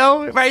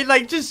 Right?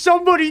 Like, just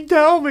somebody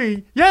tell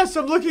me. Yes,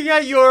 I'm looking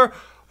at your...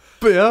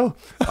 Oh,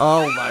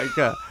 my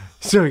God.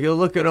 So you're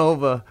looking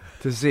over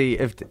to see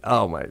if...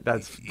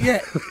 that's...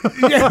 Yeah,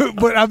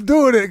 but I'm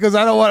doing it because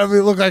I don't want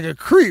to look like a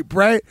creep,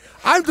 right?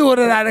 I'm doing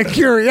it out of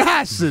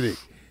curiosity.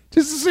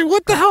 Just to see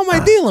what the hell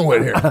am I dealing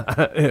with here.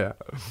 Yeah.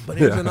 But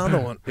here's another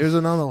one. Here's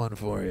another one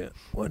for you.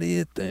 What do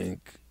you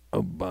think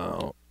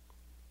about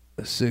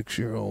a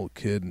 6-year-old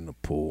kid in the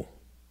pool?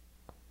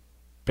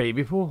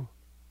 Baby pool?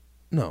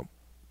 No.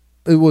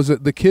 It was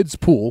at the kids'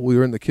 pool. We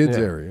were in the kids'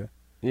 area.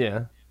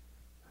 Yeah.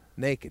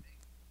 Naked.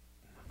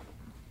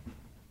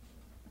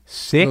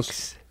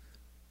 6?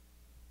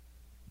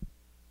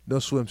 No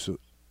swimsuit.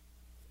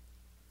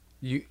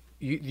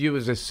 You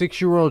was a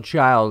 6-year-old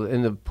child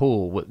in the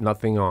pool with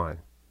nothing on.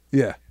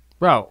 Yeah.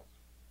 Bro,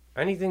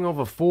 anything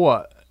over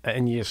 4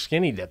 and you're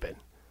skinny dipping.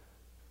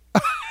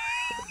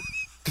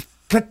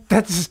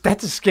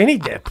 That's a skinny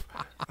dip.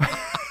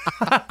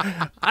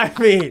 I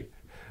mean,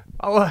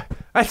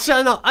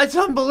 that's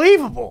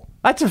unbelievable.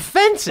 That's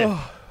offensive.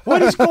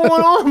 What is going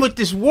on with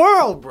this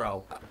world,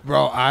 bro?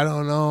 Bro, I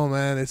don't know,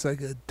 man. It's like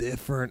a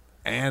different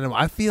animal.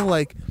 I feel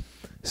like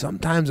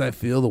sometimes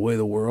the way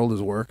the world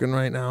is working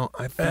right now,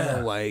 I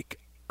feel like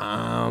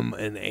I'm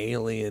an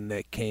alien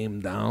that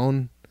came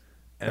down.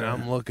 And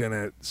I'm looking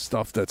at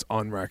stuff that's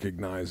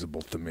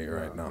unrecognizable to me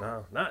right now.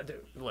 No, not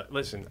dude.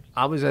 Listen,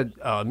 I was at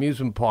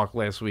amusement park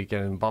last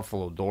weekend in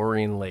Buffalo,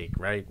 Dorian Lake,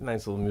 right?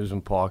 Nice little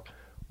amusement park.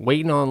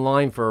 Waiting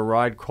online for a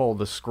ride called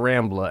the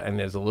Scrambler, and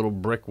there's a little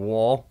brick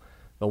wall.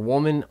 The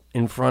woman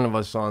in front of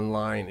us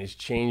online is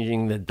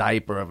changing the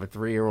diaper of a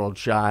 3-year-old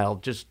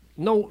child. Just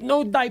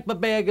no diaper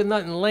bag or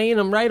nothing, laying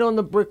them right on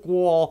the brick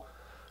wall.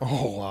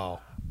 Oh, wow.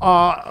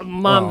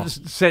 Mom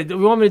said, "You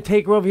want me to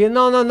take her over here?"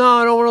 No, I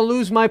don't want to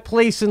lose my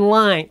place in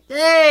line.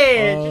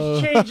 Hey,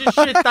 just change the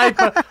shit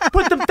diaper.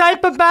 Put the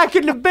diaper back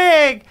in the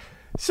bag.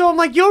 So I'm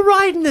like, you're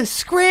riding the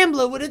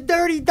Scrambler with a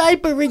dirty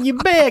diaper in your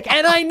bag.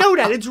 And I know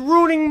that. It's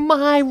ruining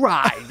my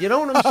ride. You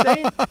know what I'm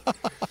saying?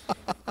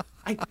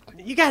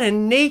 You got a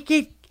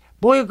naked...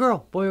 Boy or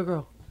girl? Boy or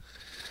girl?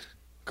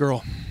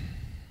 Girl.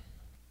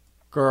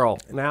 Girl.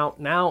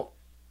 Now,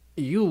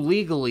 you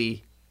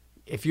legally...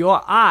 if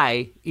your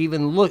eye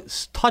even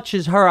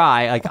touches her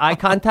eye, like eye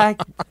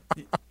contact,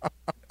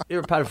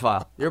 you're a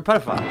pedophile. You're a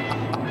pedophile.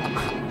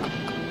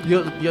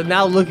 You're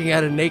now looking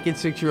at a naked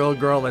 6-year-old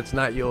girl that's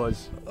not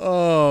yours.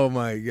 Oh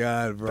my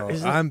God, bro!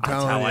 I'm telling you,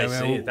 that's how I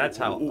see it. That's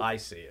how I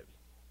see it.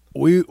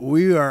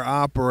 We are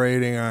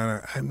operating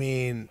on I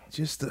mean,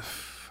 just the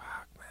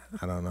fuck, man.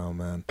 I don't know,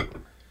 man.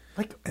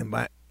 Like, and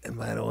by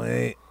the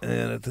way,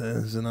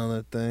 there's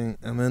another thing.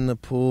 I'm in the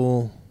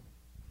pool.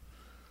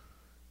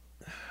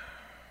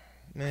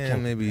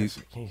 Man, maybe you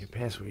can't get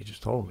past what you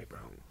just told me, bro.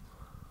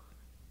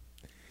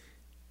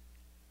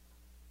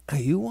 Are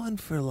you one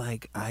for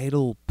like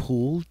idle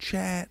pool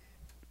chat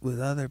with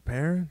other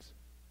parents?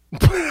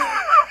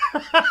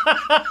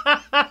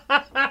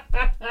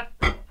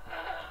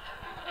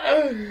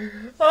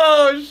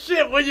 Oh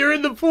shit! When you're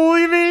in the pool,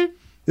 you mean?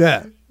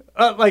 Yeah.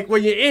 Like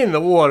when you're in the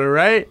water,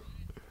 right?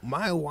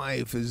 My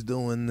wife is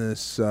doing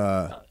this.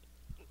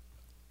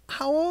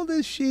 How old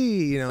is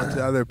she?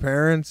 To other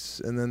parents,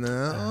 and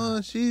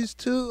then she's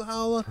 2.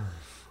 How old?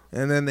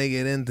 And then they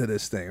get into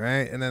this thing,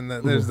 right? And then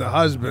there's the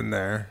husband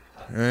there,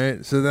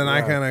 right? So then I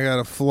kind of got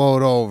to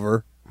float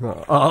over.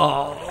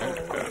 Oh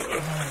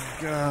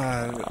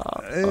God!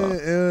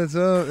 What's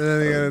up? And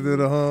then you got to do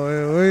the whole.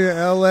 We're in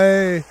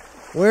L.A.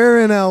 We're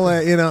in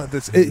L.A.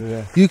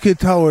 You could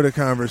tell where the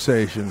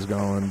conversation's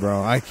going,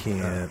 bro. I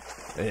can't.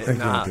 I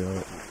can't do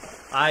it.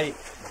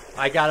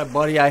 I got a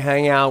buddy I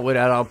hang out with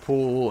at our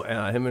pool.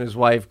 Him and his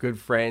wife, good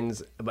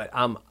friends. But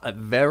I'm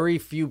very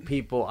few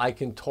people I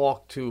can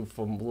talk to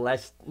for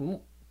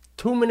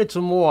 2 minutes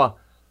or more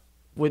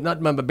with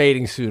not my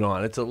bathing suit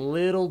on. It's a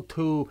little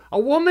too. A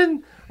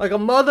woman, like a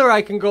mother,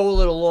 I can go a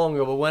little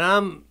longer. But when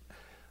I'm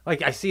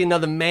like, I see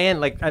another man,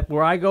 like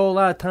where I go a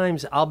lot of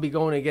times, I'll be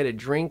going to get a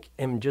drink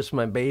in just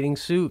my bathing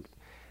suit.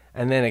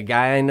 And then a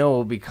guy I know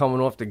will be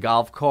coming off the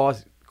golf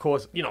course,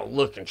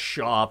 looking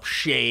sharp,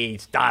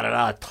 shades,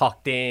 da-da-da,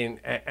 tucked in.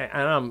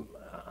 And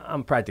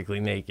I'm practically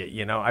naked,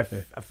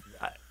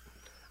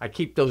 I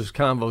keep those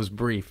convos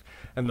brief.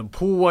 And the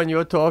pool one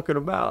you're talking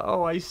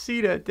about, I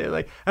see that. They're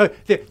like,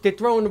 they're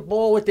throwing the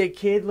ball with their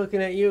kid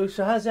looking at you.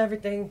 So how's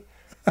everything?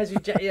 How's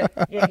your yeah.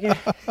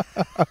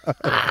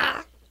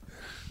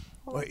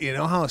 Well, you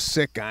know how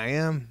sick I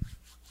am?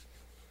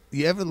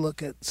 You ever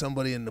look at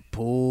somebody in the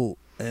pool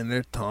and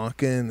they're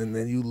talking, and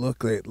then you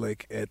look at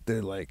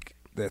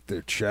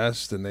their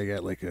chest, and they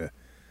got like a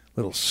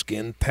little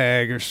skin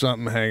tag or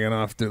something hanging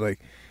off their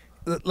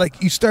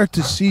like you start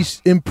to see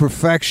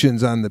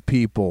imperfections on the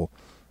people,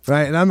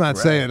 right? And I'm not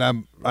saying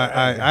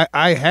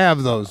I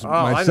have those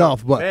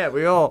myself, but yeah,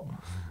 we all.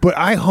 But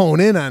I hone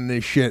in on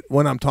this shit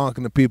when I'm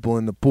talking to people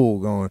in the pool,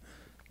 going,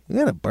 "You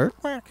got a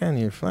birthmark on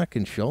your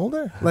fucking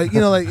shoulder?" Like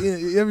you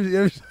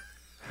ever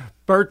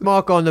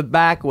birthmark on the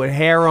back with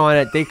hair on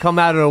it. They come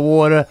out of the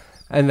water,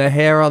 and the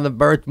hair on the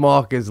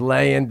birthmark is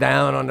laying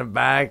down on the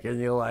back, and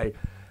you're like,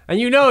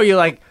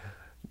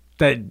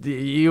 that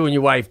you and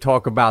your wife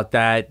talk about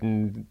that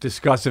and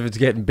discuss if it's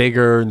getting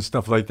bigger and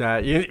stuff like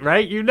that,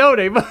 right?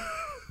 They.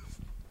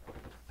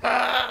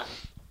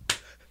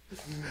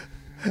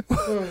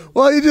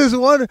 Well, you just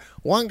wonder.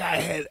 One guy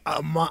had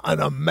an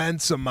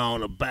immense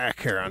amount of back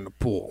hair on the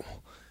pool,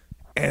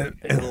 and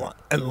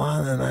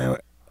Lana and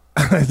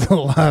I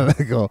told Lana,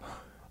 I go,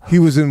 he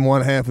was in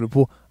one half of the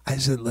pool. I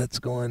said, let's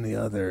go in the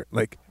other.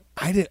 Like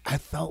I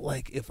felt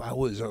like if I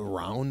was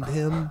around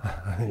him,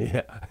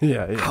 yeah.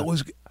 I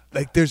was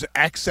like, there's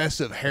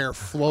excessive hair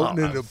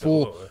floating in the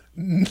pool.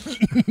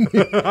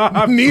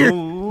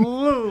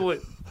 Absolutely.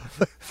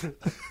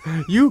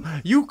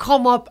 You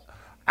come up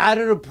out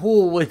of the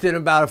pool within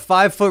about a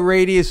 5-foot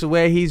radius of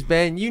where he's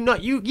been.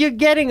 You're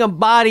getting a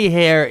body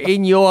hair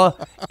in your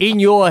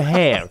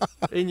hair,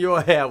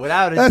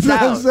 without a doubt. That's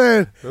what I'm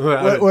saying.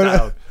 Without a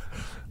doubt.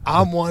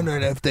 I'm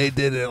wondering if they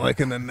did it like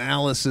an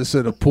analysis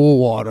of the pool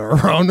water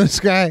around this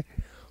guy.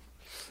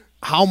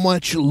 How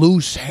much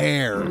loose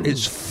hair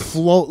is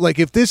float? Like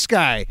if this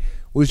guy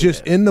was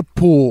just in the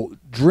pool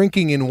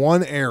drinking in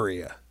one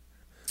area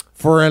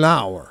for an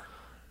hour,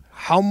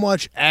 how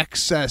much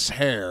excess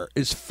hair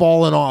is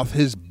falling off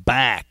his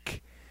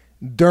back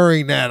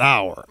during that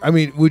hour? I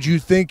mean, would you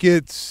think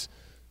it's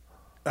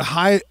a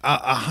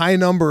high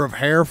number of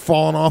hair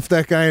falling off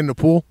that guy in the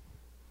pool?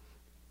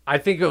 I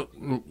think,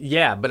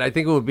 but I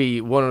think it would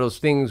be one of those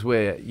things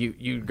where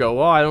you go,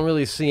 I don't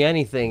really see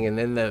anything, and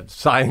then the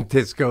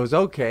scientist goes,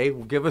 okay,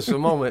 well, give us a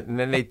moment, and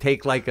then they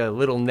take like a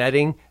little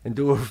netting and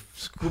do a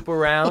scoop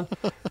around,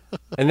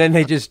 and then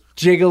they just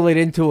jiggle it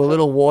into a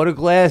little water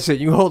glass, and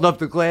you hold up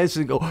the glass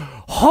and go,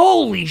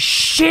 holy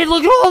shit,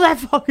 look at all that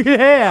fucking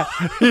hair.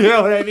 You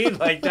know what I mean?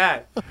 Like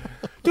that.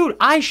 Dude,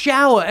 I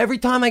shower. Every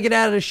time I get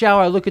out of the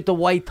shower, I look at the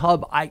white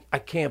tub. I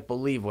can't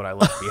believe what I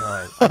left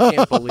behind. I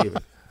can't believe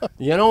it.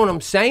 You know what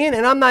I'm saying?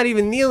 And I'm not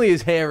even nearly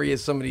as hairy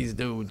as some of these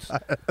dudes.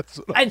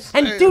 And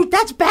dude,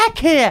 that's back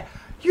hair.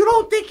 You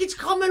don't think it's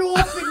coming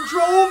off in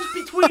droves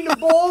between the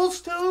balls,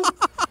 too?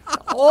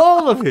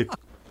 All of it.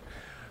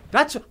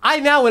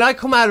 Now when I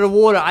come out of the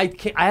water, I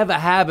have a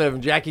habit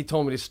of, Jackie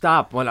told me to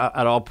stop at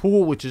our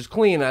pool, which is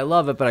clean. I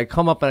love it, but I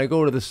come up and I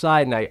go to the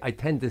side and I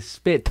tend to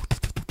spit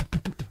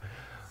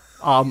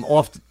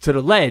off to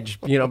the ledge,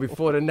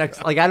 before the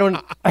next, like I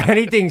don't,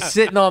 anything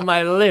sitting on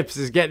my lips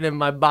is getting in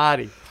my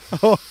body.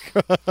 Oh,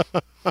 God.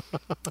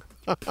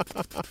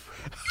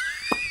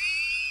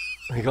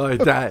 I go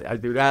like that. I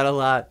do that a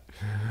lot.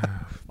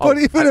 But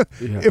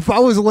if I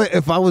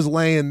was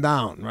laying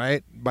down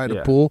right by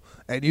the pool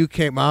and you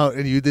came out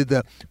and you did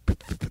the,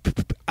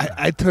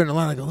 I turn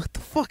around and I go, what the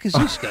fuck is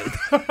this guy?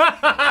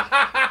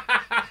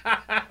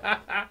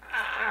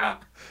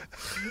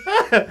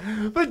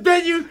 But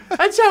then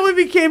that's how we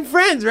became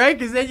friends, right?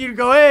 Because then you'd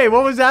go, hey,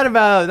 what was that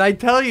about? And I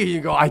tell you,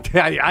 you go, I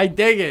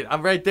dig it.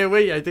 I'm right there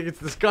with you. I think it's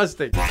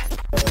disgusting.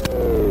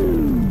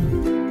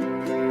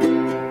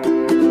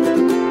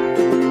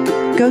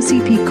 Go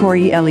see Pete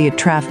Corey Elliott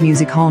Traff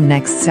Music Hall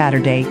next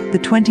Saturday, the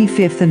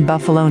 25th in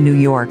Buffalo, New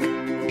York.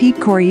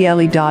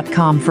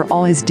 PeteCoreyEllie.com for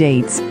all his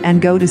dates,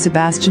 and go to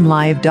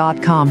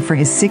SebastianLive.com for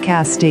his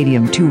sick-ass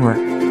stadium tour.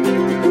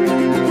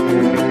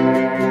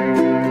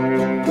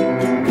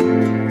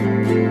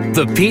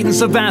 The Pete and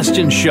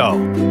Sebastian Show.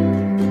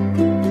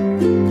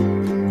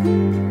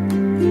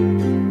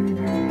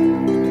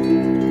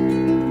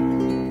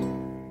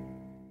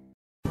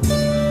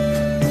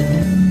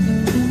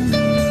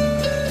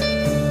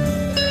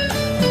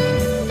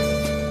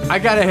 I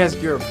gotta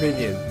ask your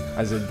opinion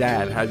as a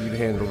dad, how you'd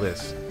handle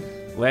this.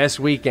 Last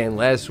weekend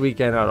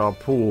at our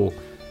pool,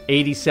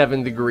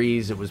 87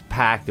 degrees, it was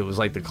packed, it was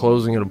like the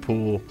closing of the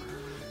pool.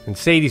 And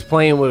Sadie's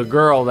playing with a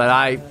girl that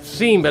I've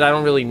seen, but I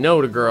don't really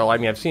know the girl. I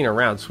mean, I've seen her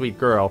around, sweet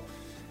girl.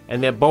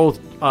 And they're both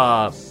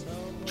trying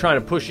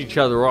to push each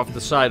other off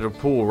the side of the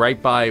pool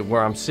right by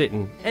where I'm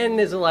sitting. And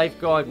there's a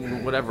lifeguard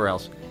and whatever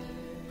else.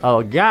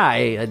 A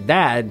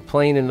dad,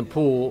 playing in the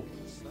pool.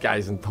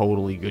 Guy's in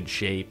totally good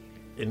shape.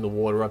 In the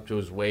water up to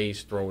his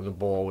waist, throwing the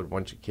ball with a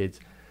bunch of kids.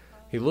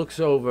 He looks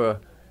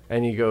over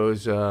and he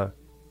goes,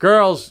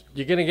 girls,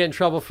 you're going to get in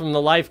trouble from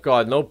the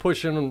lifeguard. No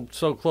pushing them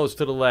so close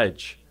to the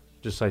ledge.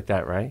 Just like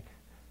that, right?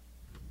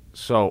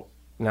 So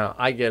now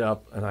I get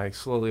up and I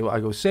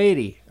go,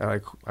 Sadie.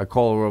 And I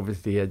call her over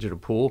to the edge of the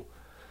pool.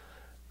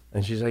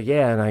 And she's like,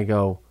 yeah. And I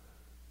go,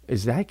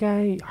 is that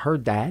guy her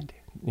dad?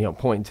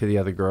 Pointing to the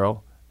other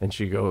girl. And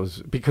she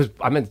goes, because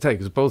I meant to tell you,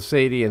 because both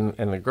Sadie and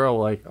the girl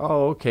were like,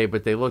 oh, okay,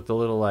 but they looked a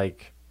little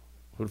like,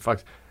 who the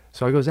fuck's?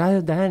 So I go, is that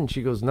her dad? And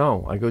she goes,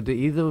 no. I go, do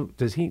you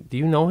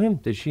know him?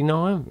 Does she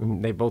know him?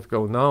 And they both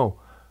go, no.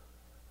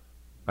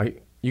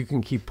 You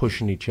can keep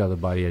pushing each other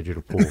by the edge of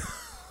the pool.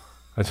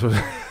 That's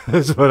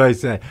what I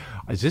said.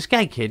 Is this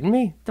guy kidding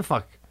me? The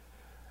fuck?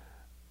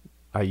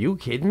 Are you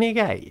kidding me,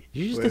 guy? Did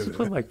you just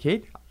discipline my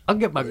kid? I'll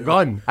get my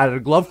gun out of the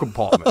glove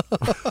compartment.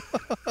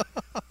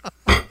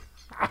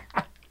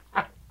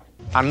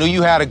 I knew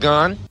you had a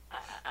gun.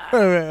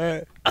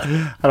 I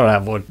don't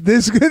have one.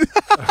 This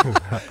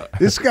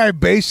guy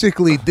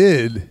basically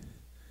did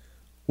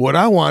what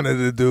I wanted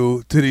to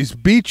do to these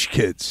beach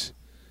kids.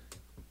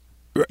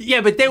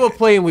 Yeah, but they were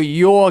playing with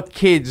your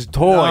kids'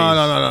 toys.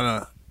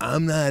 No.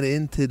 I'm not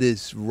into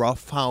this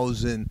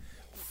roughhousing,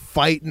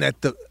 fighting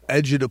at the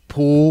edge of the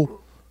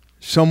pool.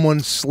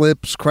 Someone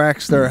slips,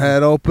 cracks their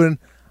head open.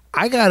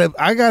 I gotta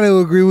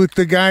agree with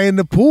the guy in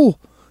the pool.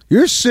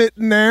 You're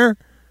sitting there.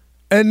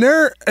 And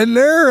they're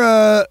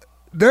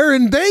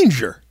in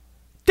danger.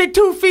 They're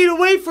 2 feet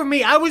away from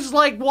me. I was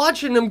like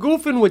watching them,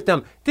 goofing with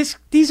them. This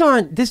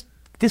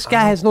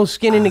guy has no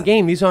skin in the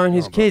game. These aren't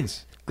his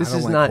kids. This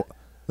is not.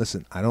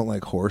 Listen, I don't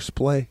like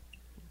horseplay.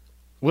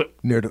 What?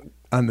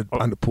 On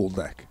the pool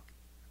deck.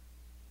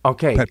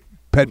 Okay.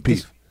 Pet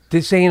peeve.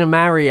 This ain't a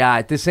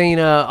Marriott. This ain't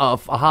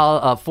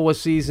a Four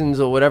Seasons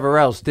or whatever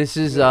else. This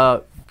is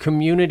a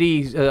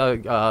community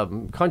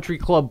country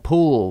club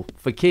pool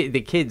for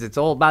the kids. It's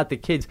all about the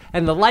kids.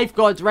 And the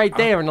lifeguard's right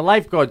there, and the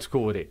lifeguard's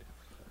cool with it.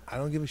 I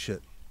don't give a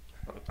shit.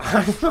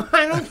 I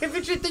don't give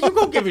a shit. Then you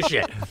go give a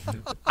shit.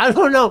 I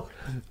don't know.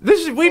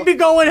 We'd be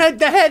going head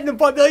to head, and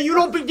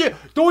you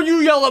don't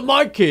you yell at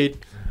my kid.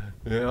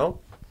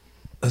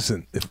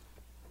 Listen, if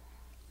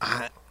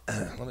let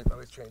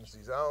me change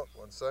these out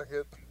 1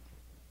 second.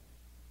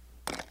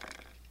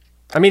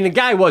 I mean, the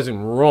guy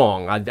wasn't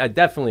wrong. I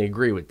definitely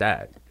agree with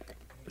that.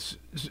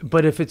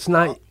 But if it's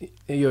not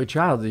your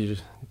child, you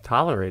just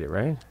tolerate it,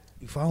 right?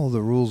 You follow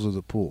the rules of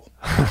the pool.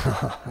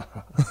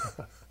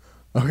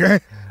 Okay?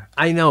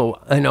 I know.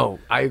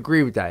 I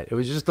agree with that. It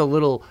was just a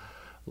little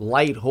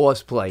light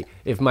horseplay.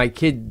 If my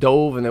kid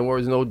dove and there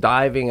was no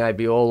diving, I'd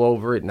be all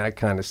over it and that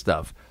kind of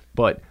stuff.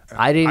 But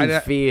I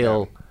didn't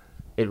feel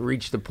it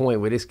reached the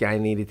point where this guy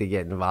needed to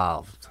get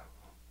involved.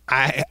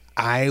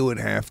 I would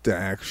have to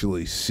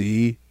actually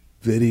see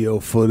video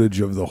footage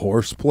of the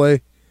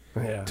horseplay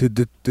to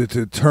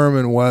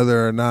determine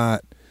whether or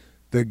not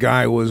the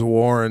guy was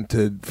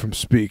warranted from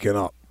speaking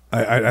up.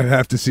 I'd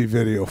have to see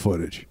video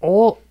footage.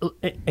 All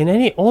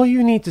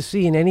you need to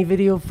see in any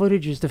video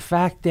footage is the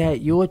fact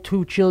that your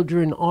 2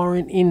 children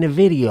aren't in the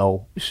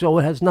video, so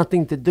it has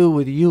nothing to do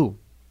with you.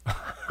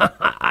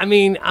 I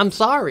mean, I'm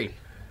sorry.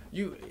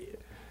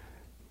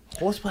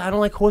 Horseplay. I don't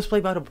like horseplay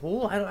by the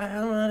pool. I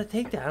don't know how to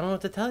take that. I don't know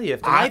what to tell you.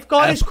 If the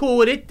lifeguard is cool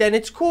with it, then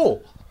it's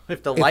cool.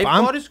 If the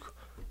lifeguard is cool.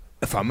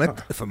 If I'm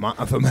at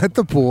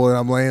the pool and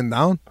I'm laying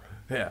down,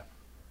 yeah,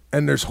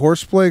 and there's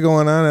horseplay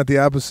going on at the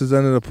opposite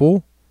end of the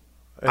pool,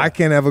 I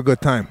can't have a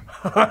good time.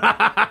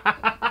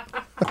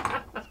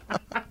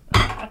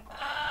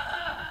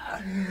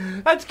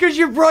 That's because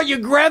you brought your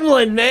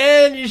gremlin,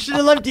 man. You should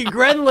have left your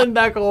gremlin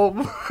back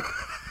home.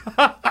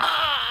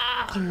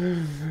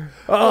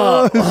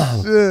 Oh,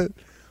 shit.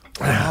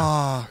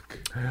 Fuck.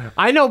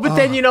 I know, but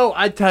then,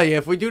 I tell you,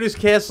 if we do this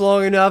cast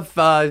long enough,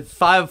 4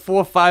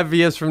 or 5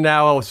 years from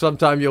now,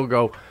 sometime you'll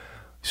go,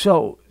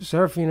 so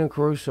Serafina and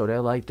Caruso,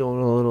 they're like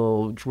doing a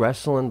little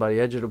wrestling by the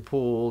edge of the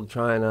pool,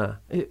 trying to,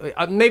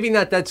 maybe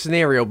not that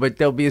scenario, but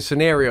there'll be a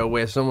scenario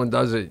where someone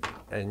does it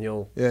and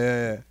you'll.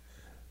 Yeah.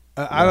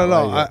 I don't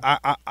know.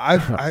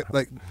 I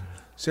like,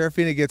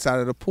 Serafina gets out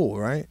of the pool,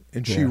 right?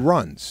 And she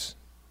runs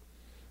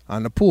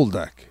on the pool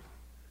deck.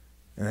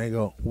 And I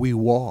go, we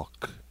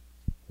walk.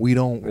 We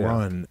don't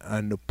run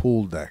on the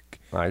pool deck.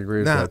 I agree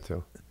with that,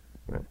 too.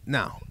 Right.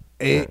 Now,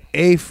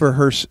 A for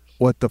her,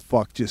 what the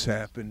fuck just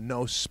happened?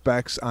 No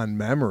specs on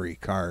memory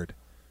card.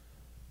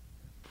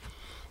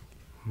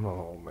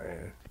 Oh,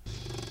 man.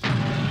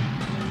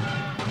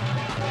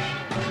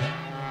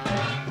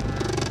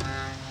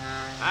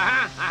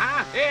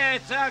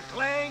 It's a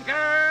clinker!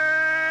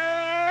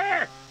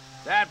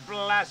 That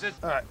blasted...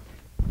 All right.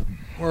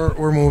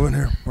 We're moving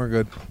here. We're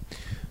good.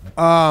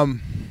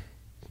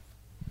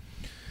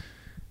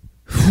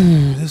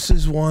 This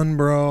is one,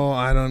 bro,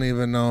 I don't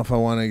even know if I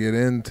want to get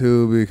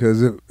into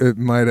because it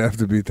might have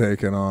to be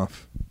taken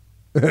off.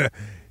 If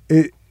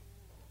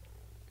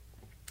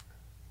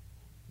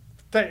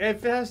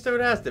it has to,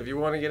 it has to. If you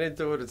want to get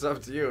into it, it's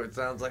up to you. It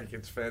sounds like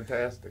it's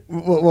fantastic.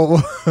 Well,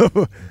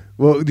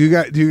 do you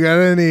got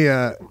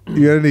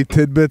any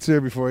tidbits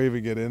here before I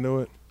even get into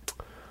it?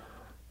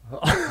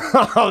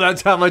 Oh,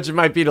 that's how much it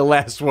might be the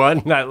last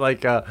one. Not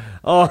like no.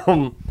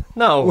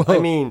 Well, I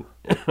mean,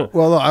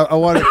 well, I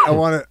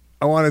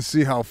want to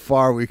see how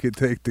far we could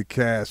take the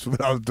cast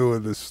without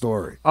doing this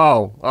story.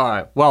 Oh, all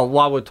right. Well,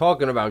 while we're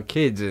talking about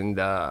kids and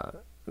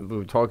we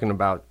were talking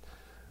about.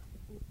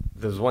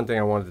 There's one thing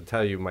I wanted to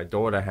tell you. My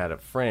daughter had a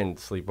friend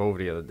sleep over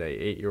the other day,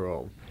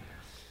 8-year-old.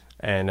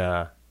 And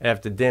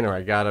after dinner,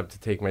 I got up to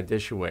take my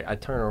dish away. I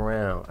turn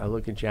around. I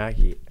look at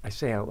Jackie. I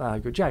say out loud, I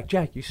go,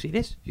 Jack, you see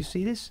this? You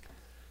see this?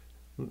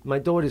 My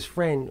daughter's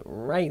friend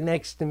right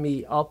next to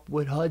me up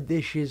with her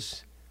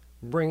dishes,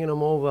 bringing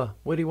them over.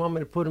 Where do you want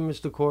me to put them,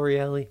 Mr.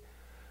 Corielli?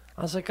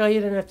 I was like, oh,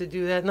 you didn't have to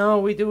do that. No,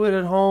 we do it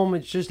at home.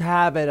 It's just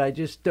habit. I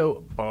just do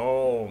it.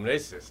 Boom.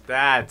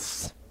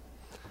 That's...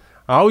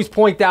 I always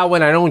point out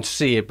when I don't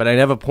see it, but I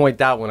never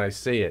point out when I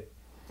see it.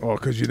 Oh,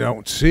 because you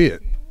don't see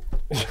it.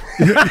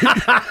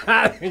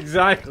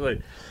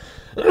 Exactly.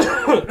 Exactly.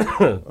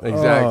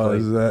 Oh,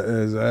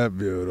 is that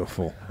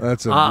beautiful?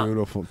 That's a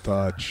beautiful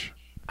touch.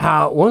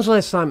 When was the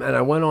last time? And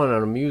I went on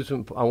an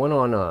amusement. I went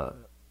on a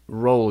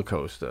roller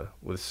coaster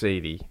with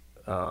Sadie.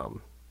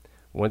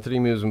 Went to the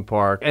amusement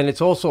park, and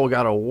it's also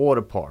got a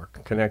water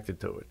park connected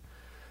to it.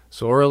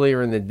 So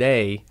earlier in the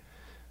day,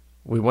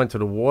 we went to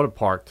the water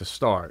park to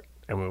start.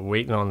 And we were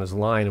waiting on this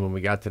line, and when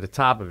we got to the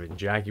top of it, and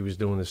Jackie was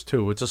doing this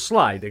too. It's a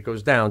slide that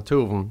goes down,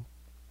 2 of them.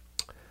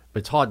 But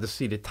it's hard to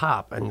see the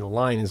top, and the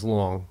line is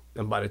long.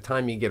 And by the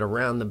time you get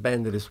around the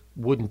bend of this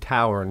wooden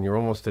tower, and you're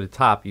almost to the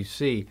top, you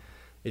see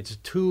it's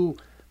 2,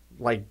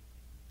 like,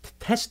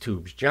 test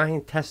tubes,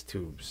 giant test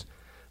tubes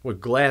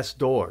with glass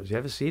doors. You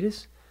ever see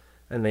this?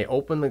 And they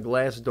open the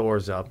glass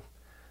doors up,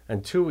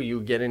 and 2 of you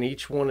get in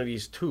each one of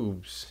these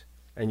tubes,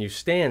 and you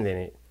stand in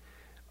it,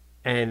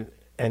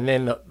 and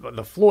then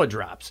the floor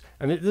drops.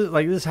 And this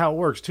is how it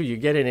works, too. You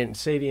get in it, and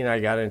Sadie and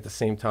I got in at the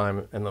same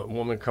time, and the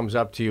woman comes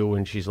up to you,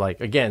 and she's like,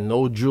 again,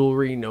 no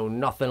jewelry, no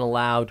nothing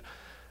allowed.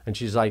 And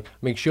she's like,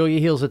 make sure your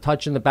heels are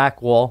touching the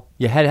back wall.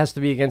 Your head has to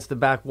be against the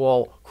back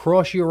wall.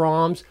 Cross your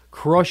arms,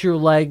 cross your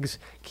legs,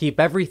 keep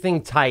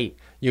everything tight.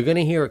 You're going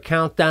to hear a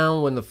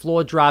countdown when the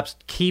floor drops.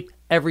 Keep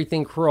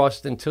everything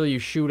crossed until you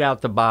shoot out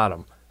the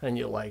bottom. And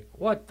you're like,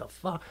 what the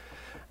fuck?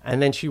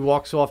 And then she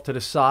walks off to the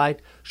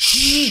side.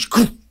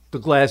 The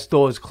glass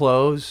doors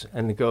close,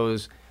 and it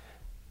goes,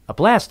 a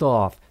blast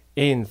off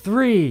in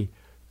 3,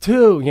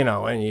 2,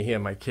 and you hear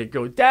my kid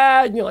go,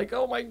 Dad, and you're like,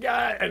 oh my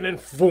God, and then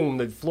boom,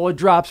 the floor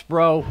drops,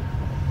 bro,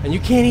 and you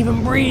can't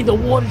even breathe, the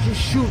water's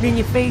just shooting in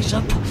your face,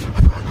 and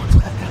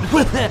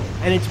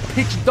it's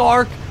pitch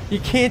dark, you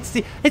can't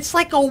see, it's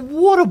like a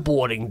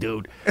waterboarding,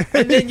 dude,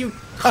 and then you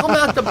come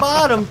out the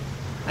bottom,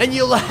 and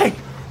you're like,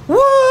 woo!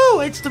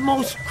 It's the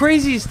most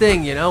craziest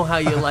thing, how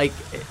you're like,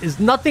 there's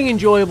nothing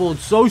enjoyable.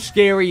 It's so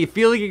scary. You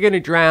feel like you're going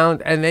to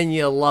drown, and then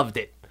you loved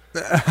it.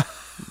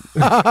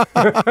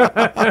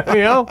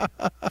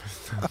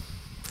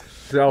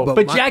 So,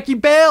 but Jackie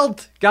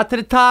bailed, got to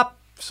the top,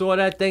 saw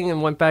that thing,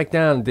 and went back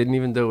down. Didn't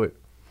even do it.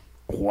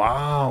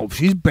 Wow,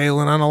 she's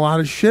bailing on a lot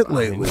of shit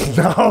lately.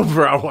 No,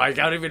 bro. I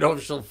don't even know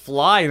if she'll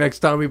fly next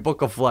time we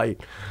book a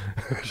flight.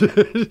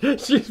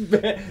 she's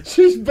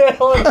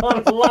bailing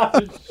on a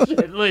lot of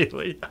shit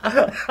lately.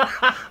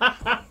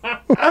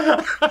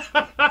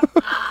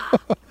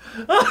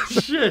 Oh,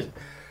 shit.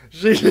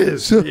 She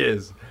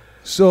is.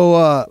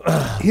 So,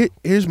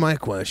 here's my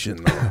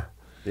question, though.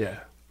 Yeah.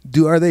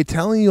 Are they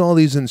telling you all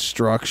these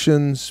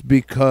instructions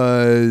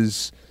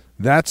because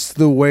that's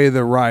the way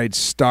the ride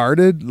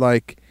started?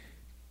 Like,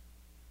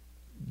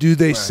 do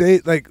they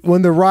say, like,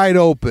 when the ride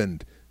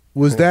opened,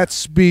 was that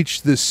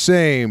speech the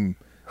same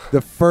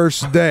the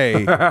first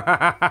day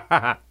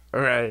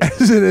Right.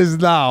 as it is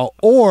now?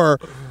 Or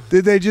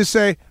did they just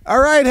say, all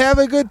right, have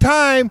a good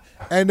time,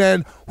 and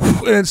then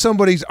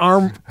somebody's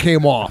arm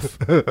came off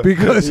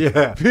because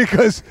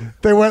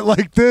they went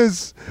like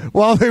this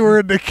while they were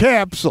in the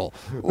capsule?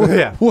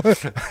 Yeah.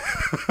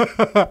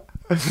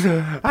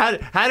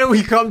 How do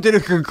we come to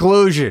the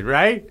conclusion,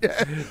 right?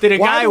 Did a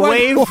guy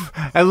wave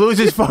and lose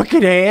his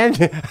fucking hand?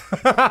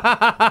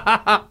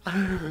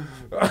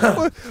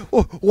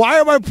 Why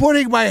am I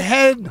putting my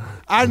head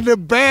on the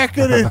back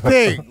of the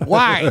thing?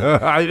 Why?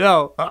 I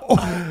know.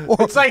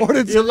 It's like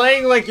you're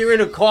laying like you're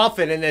in a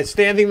coffin and they're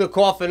standing the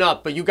coffin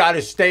up, but you got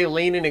to stay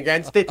leaning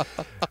against it.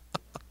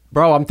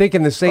 Bro, I'm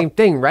thinking the same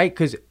thing, right?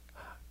 Because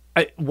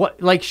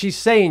like she's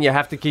saying you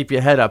have to keep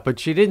your head up, but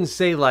she didn't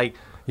say like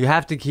you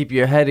have to keep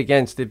your head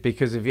against it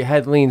because if your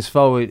head leans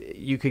forward,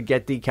 you could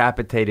get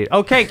decapitated.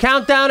 Okay,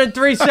 countdown in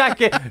 3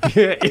 seconds.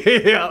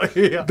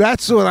 Yeah.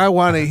 That's what I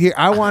want to hear.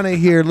 I want to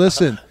hear,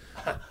 listen,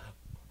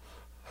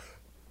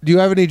 do you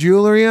have any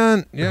jewelry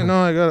on? Yeah,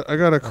 no, I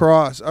got a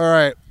cross. All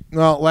right.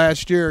 Well,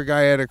 last year a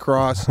guy had a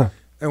cross,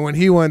 and when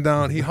he went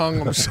down, he hung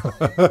himself.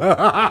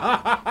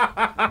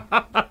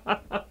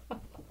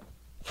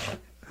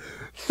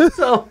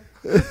 So,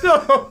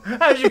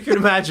 as you can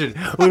imagine,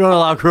 we don't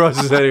allow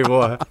crosses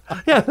anymore.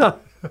 Yeah, no.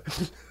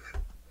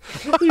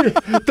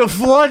 The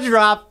floor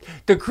dropped.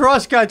 The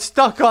cross got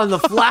stuck on the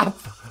flap.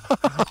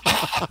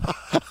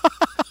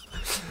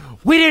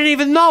 We didn't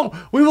even know.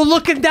 We were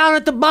looking down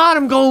at the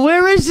bottom going,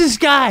 where is this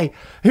guy?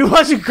 He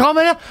wasn't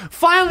coming up.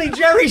 Finally,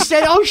 Jerry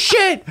said, oh,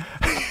 shit.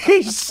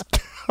 He's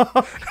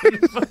stuck.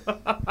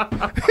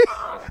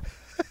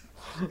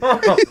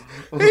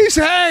 He's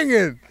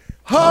hanging.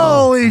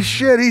 Holy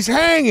shit, he's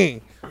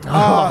hanging.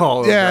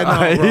 Yeah,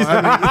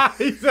 no,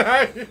 he's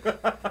hanging.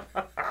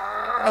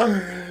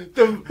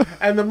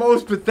 And the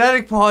most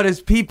pathetic part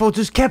is people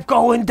just kept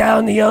going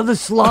down the other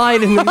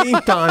slide in the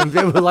meantime.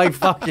 They were like,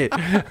 fuck it.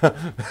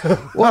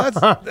 Well,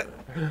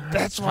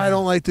 that's why I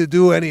don't like to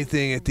do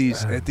anything at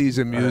these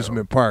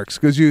amusement parks,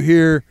 because you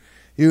hear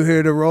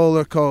the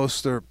roller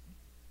coaster.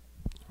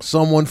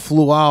 Someone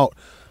flew out.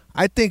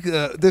 I think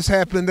this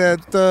happened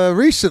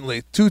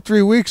recently,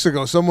 2-3 weeks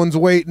ago. Someone's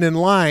waiting in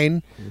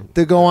line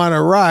to go on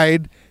a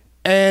ride,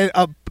 and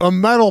a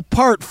metal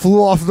part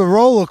flew off the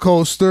roller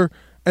coaster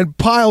and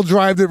pile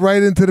drived it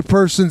right into the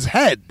person's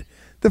head.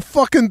 The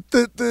fucking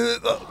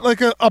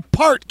like a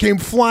part came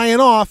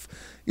flying off.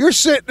 You're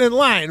sitting in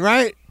line,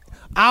 right?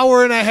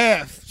 Hour and a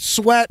half,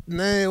 sweat, and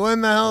hey, when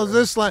the hell is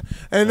this line?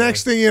 And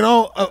next thing you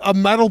know, a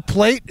metal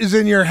plate is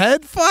in your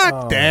head.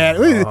 Fuck that.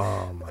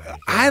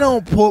 I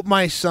don't put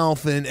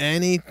myself in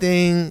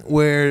anything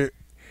where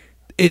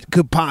it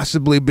could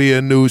possibly be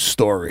a news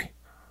story.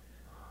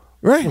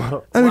 Right?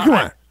 I mean, come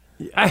on.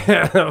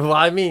 Well,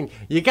 I mean,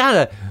 you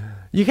gotta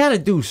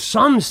do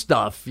some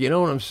stuff. You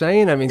know what I'm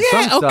saying? I mean,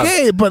 some stuff.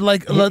 Okay, but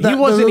like he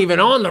wasn't even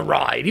on the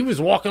ride. He was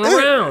walking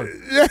around.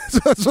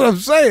 That's what I'm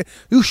saying.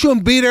 You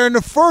shouldn't be there in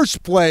the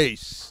first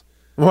place.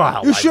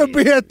 Wow. You should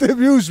be at the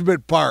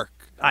amusement park.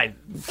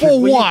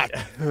 What?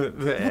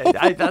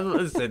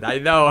 Listen, I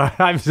know.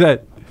 I've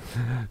said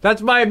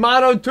that's my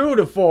motto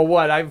too. For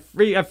what? I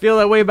feel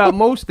that way about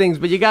most things,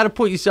 but you got to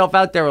put yourself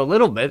out there a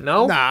little bit.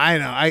 No. Nah, I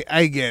know.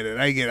 I get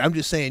it. I'm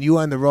just saying, you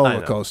on the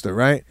roller coaster,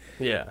 right?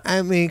 Yeah.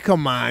 I mean,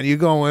 come on. You're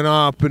going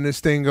up, and this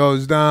thing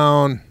goes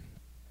down.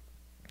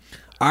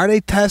 Are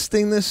they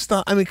testing this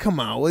stuff? I mean, come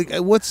on.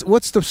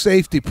 What's the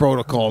safety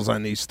protocols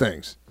on these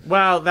things?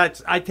 Well,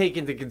 I take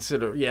into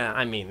consider. Yeah,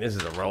 I mean, this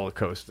is a roller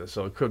coaster,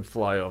 so it could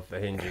fly off the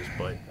hinges.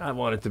 But I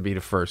want it to be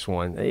the first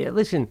one. Yeah,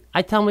 listen,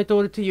 I tell my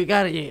daughter too. You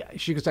gotta. Yeah,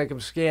 she goes like, I'm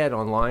scared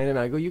online, and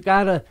I go, you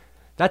gotta.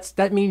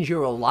 That means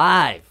you're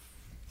alive.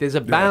 There's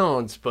a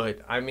balance, but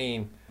I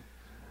mean,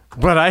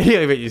 but I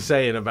hear what you're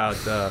saying about.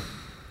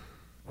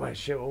 What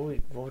was I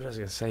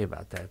gonna say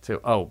about that too?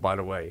 Oh, by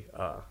the way,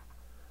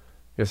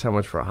 guess how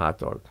much for a hot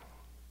dog?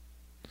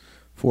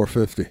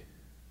 $4.50.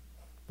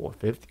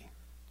 $4.50.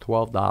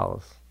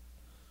 $12.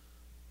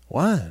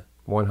 What?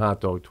 One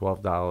hot dog,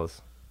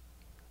 $12.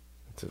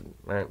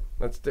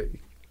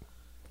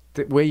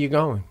 Where you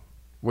going?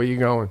 Where you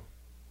going?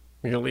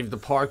 You're gonna leave the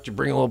park? You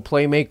bring a little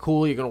Playmate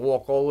cooler? You're gonna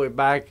walk all the way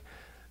back,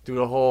 do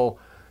the whole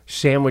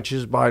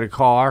sandwiches by the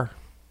car?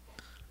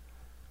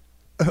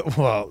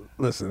 Well,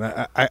 listen,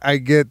 I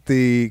get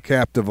the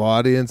captive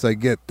audience. I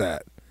get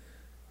that,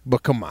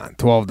 but come on,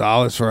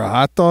 $12 for a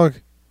hot dog?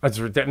 That's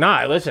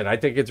nah. Listen, I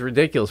think it's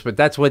ridiculous, but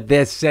that's what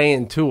they're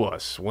saying to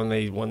us when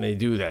they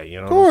do that.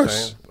 You know what I'm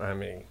saying? I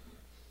mean,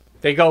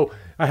 they go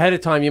ahead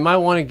of time. You might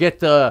want to get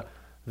the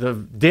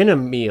dinner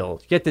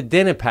meal, get the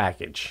dinner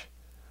package.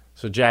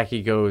 So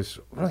Jackie goes,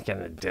 we're not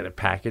getting a dinner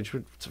package.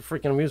 It's a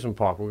freaking amusement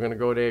park. We're gonna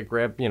go there,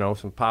 grab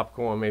some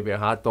popcorn, maybe a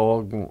hot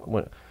dog.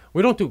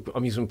 We don't do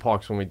amusement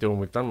parks when we do them.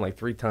 We've done them like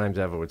 3 times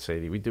ever with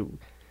Sadie. We do,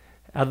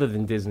 other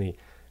than Disney,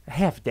 a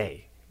half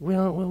day. We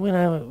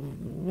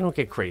don't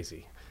get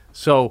crazy.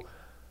 So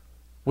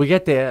we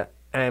get there,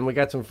 and we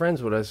got some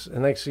friends with us.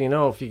 And next thing you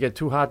know, if you get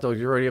 2 hot dogs,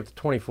 you're already up to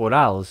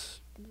 $24.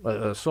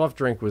 A soft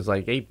drink was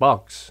like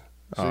 $8.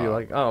 So you're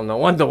like, oh, no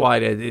wonder why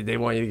they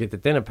want you to get the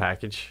dinner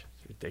package.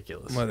 It's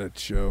ridiculous. What a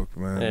joke,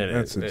 man.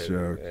 That's a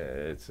joke.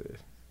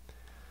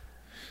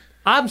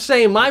 I'm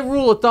saying my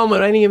rule of thumb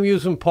at any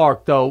amusement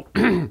park, though,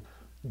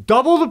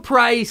 double the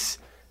price,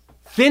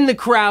 thin the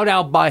crowd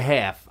out by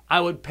half.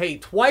 I would pay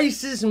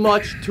twice as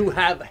much to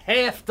have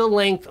half the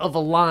length of a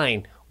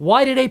line.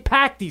 Why do they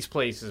pack these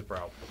places,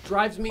 bro?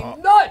 Drives me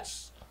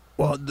nuts.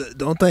 Well,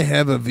 don't they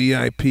have a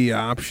VIP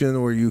option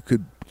where you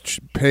could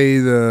pay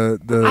the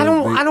I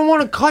don't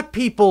want to cut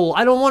people.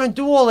 I don't want to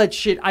do all that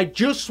shit. I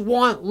just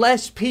want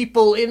less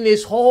people in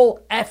this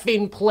whole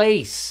effing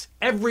place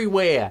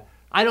everywhere.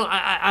 I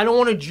don't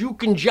want to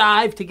juke and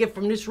jive to get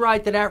from this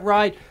ride to that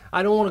ride.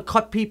 I don't want to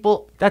cut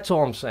people. That's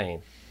all I'm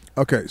saying.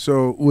 Okay,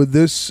 so would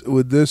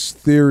this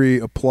theory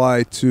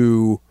apply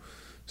to,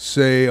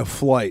 say, a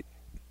flight?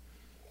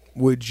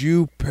 Would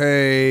you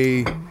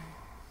pay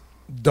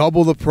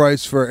double the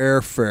price for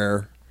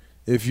airfare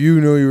if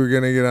you knew you were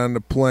going to get on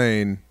the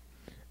plane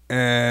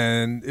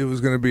and it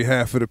was going to be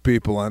half of the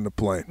people on the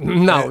plane?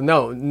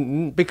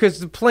 No,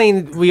 because the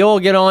plane, we all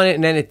get on it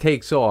and then it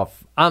takes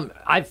off.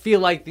 I feel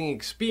like the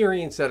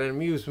experience at an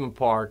amusement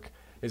park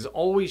is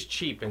always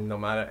cheap, and no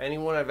matter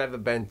anyone I've ever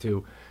been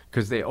to,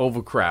 because they're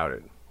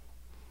overcrowded.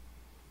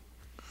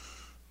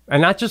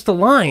 And not just the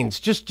lines,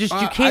 just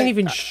you can't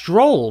even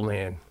stroll,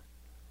 man.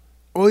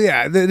 Well,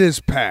 yeah, it is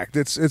packed.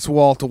 It's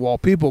wall-to-wall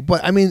people.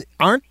 But, I mean,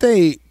 aren't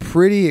they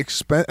pretty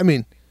expensive? I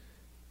mean,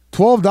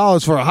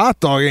 $12 for a hot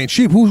dog ain't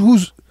cheap.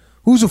 Who's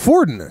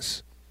affording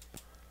this?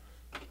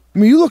 I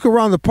mean, you look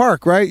around the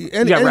park, right?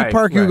 Any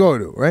park you go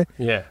to, right?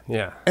 Yeah,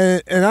 yeah.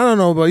 And I don't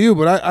know about you,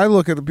 but I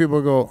look at the people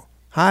and go,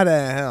 how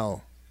the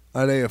hell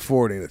are they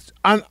affording this?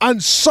 On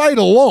sight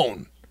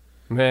alone.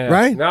 Man,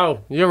 right?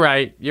 No, you're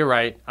right.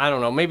 I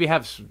don't know. Maybe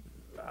have...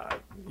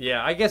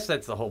 yeah, I guess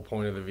that's the whole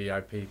point of the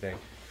VIP thing.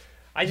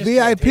 I just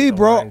VIP,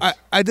 bro.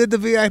 I did the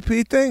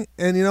VIP thing,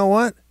 and you know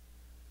what?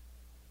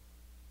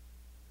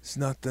 It's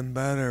nothing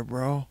better,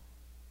 bro.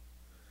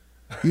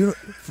 You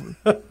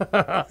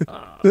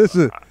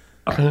listen,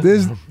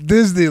 this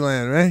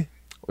Disneyland, right?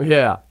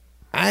 Yeah.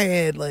 I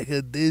had like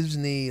a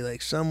Disney,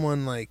 like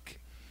someone like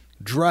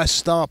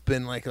dressed up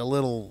in like a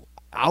little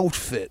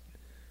outfit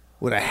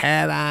with a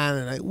hat on,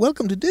 and like,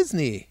 welcome to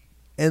Disney,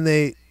 and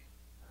they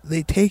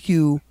take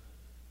you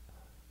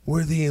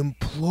where the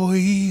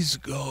employees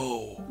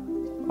go.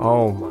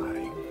 Oh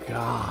my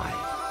God.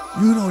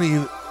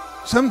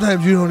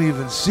 Sometimes you don't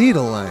even see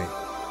the line.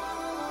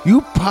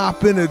 You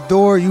pop in a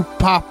door, you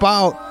pop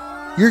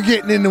out, you're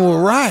getting into a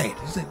ride.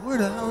 It's like, where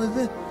the hell is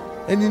it?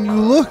 And then you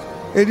look,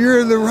 and you're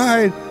in the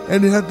ride,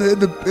 and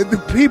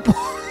the people.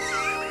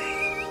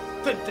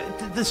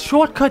 The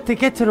shortcut to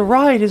get to the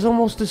ride is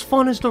almost as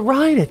fun as the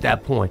ride at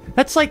that point.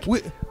 That's like...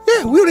 we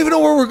don't even know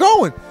where we're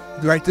going.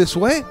 Right this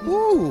way?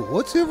 Ooh,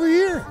 what's over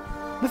here?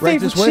 My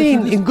favorite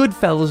scene in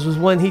Goodfellas was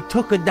when he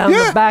took her down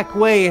the back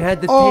way and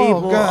had the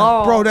table.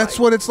 God. Bro, that's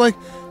what it's like.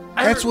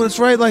 That's what it's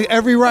like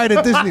every ride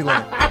at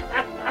Disneyland.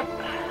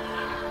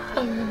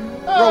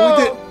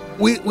 Bro,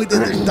 we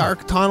did this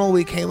dark tunnel.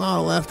 We came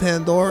out a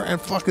left-hand door,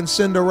 and fucking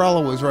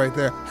Cinderella was right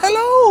there.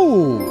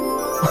 Hello!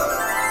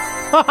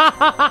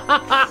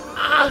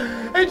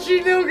 And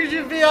she knew because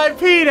you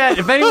VIP that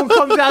if anyone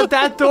comes out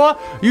that door,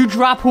 you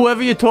drop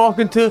whoever you're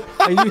talking to,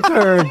 and you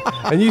turn,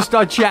 and you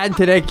start chatting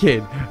to that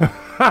kid.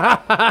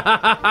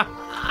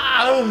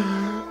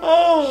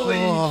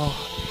 Holy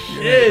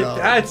shit,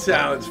 that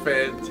sounds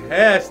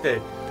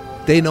fantastic.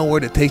 They know where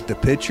to take the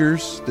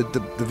pictures, the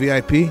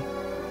VIP.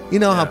 You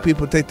know how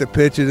people take the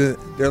picture,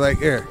 they're like,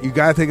 here, you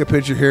got to take a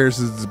picture here. This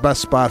is the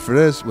best spot for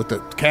this, with the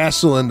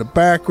castle in the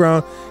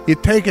background. You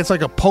take it's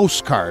like a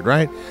postcard,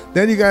 right?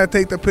 Then you got to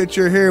take the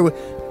picture here.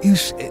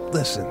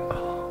 Listen.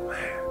 Oh,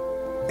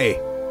 man.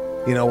 Hey,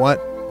 you know what?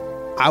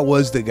 I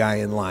was the guy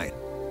in line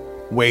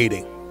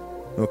waiting,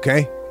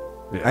 okay?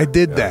 Yeah, I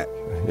did that,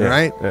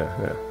 right?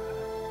 Yeah.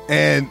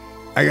 And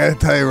I got to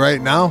tell you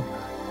right now,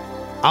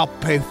 I'll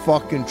pay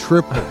fucking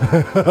triple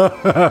right.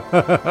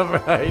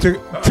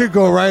 to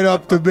go right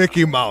up to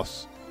Mickey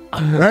Mouse.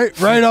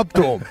 Right up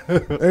to him.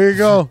 There you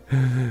go.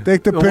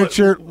 Take the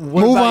picture.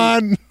 Move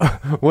on.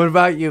 What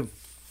about your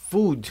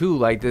food, too?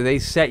 Like, do they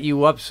set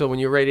you up so when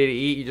you're ready to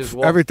eat, you just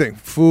walk? Everything.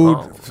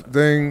 Food,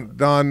 thing,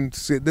 done.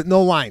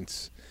 No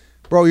lines.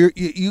 Bro,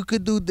 you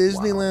could do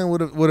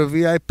Disneyland with a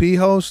VIP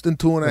host in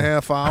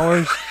 2.5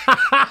 hours.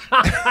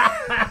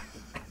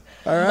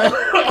 All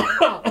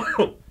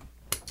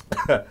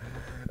right?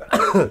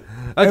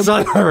 That's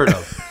unheard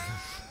of.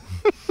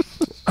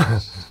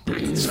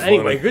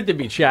 Anyway, good to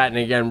be chatting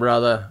again,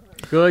 brother.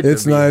 Good.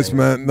 It's nice,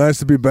 man. Nice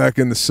to be back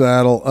in the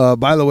saddle.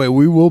 By the way,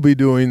 we will be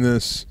doing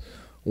this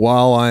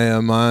while I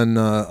am on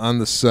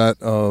the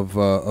set of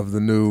the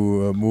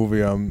new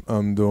movie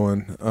I'm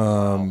doing.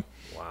 Wow.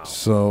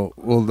 So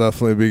we'll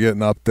definitely be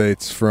getting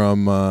updates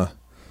from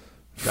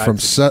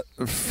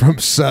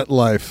set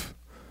life.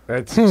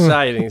 That's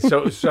exciting.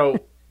 So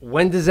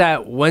when's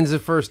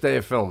the first day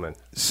of filming?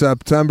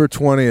 September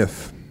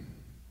 20th.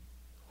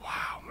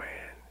 Wow,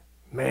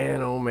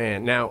 man, oh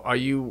man. Now,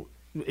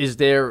 is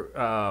there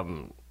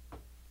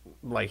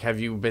have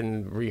you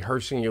been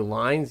rehearsing your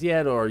lines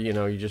yet, or you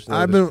just know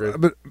I've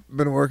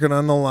been working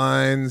on the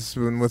lines,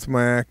 been with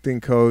my acting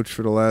coach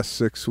for the last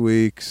 6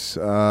 weeks,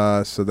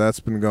 so that's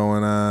been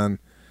going on.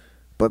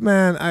 But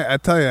man, I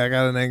tell you, I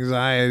got an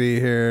anxiety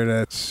here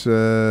that's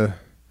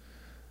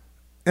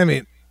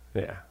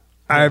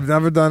I've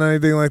never done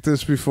anything like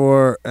this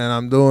before, and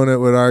I'm doing it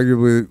with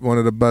arguably one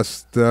of the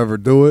best to ever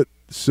do it.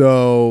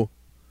 So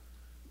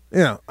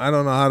I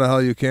don't know how the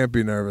hell you can't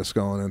be nervous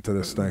going into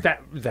this thing.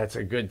 That's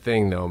a good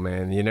thing, though,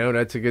 man.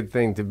 That's a good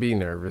thing to be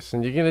nervous.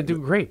 And you're going to do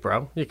great,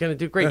 bro. You're going to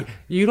do great. Yeah.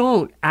 You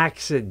don't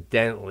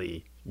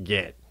accidentally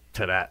get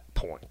to that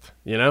point,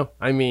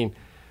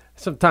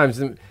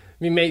 Sometimes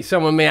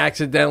someone may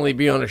accidentally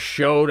be on a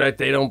show that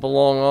they don't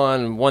belong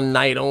on one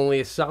night only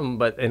or something.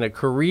 But in a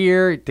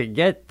career, to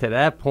get to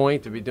that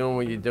point, to be doing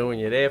what you're doing,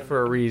 you're there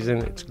for a reason.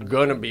 It's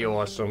going to be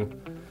awesome.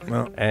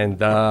 Well,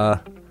 and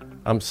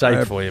I'm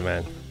psyched for you,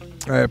 man.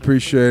 I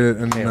appreciate it,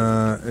 and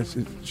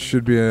it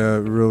should be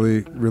a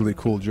really, really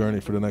cool journey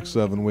for the next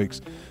 7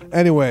 weeks.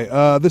 Anyway,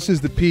 this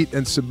is the Pete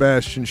and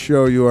Sebastian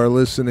show you are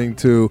listening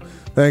to.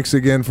 Thanks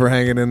again for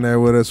hanging in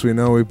there with us. We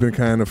know we've been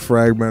kind of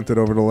fragmented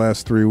over the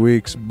last 3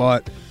 weeks,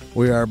 but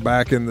we are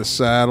back in the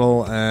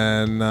saddle,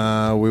 and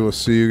we will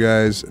see you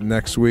guys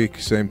next week,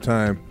 same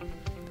time,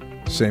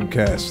 same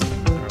cast.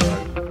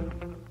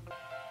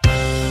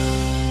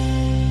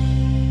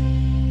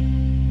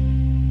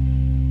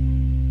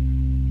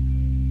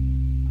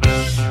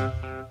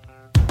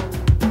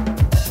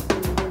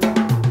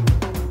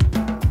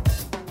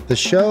 The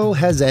show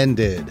has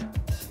ended.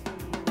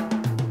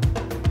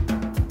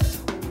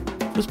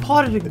 It was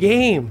part of the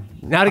game.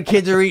 Now the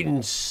kids are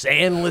eating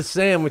sandless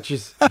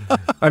sandwiches.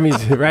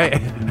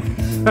 Right?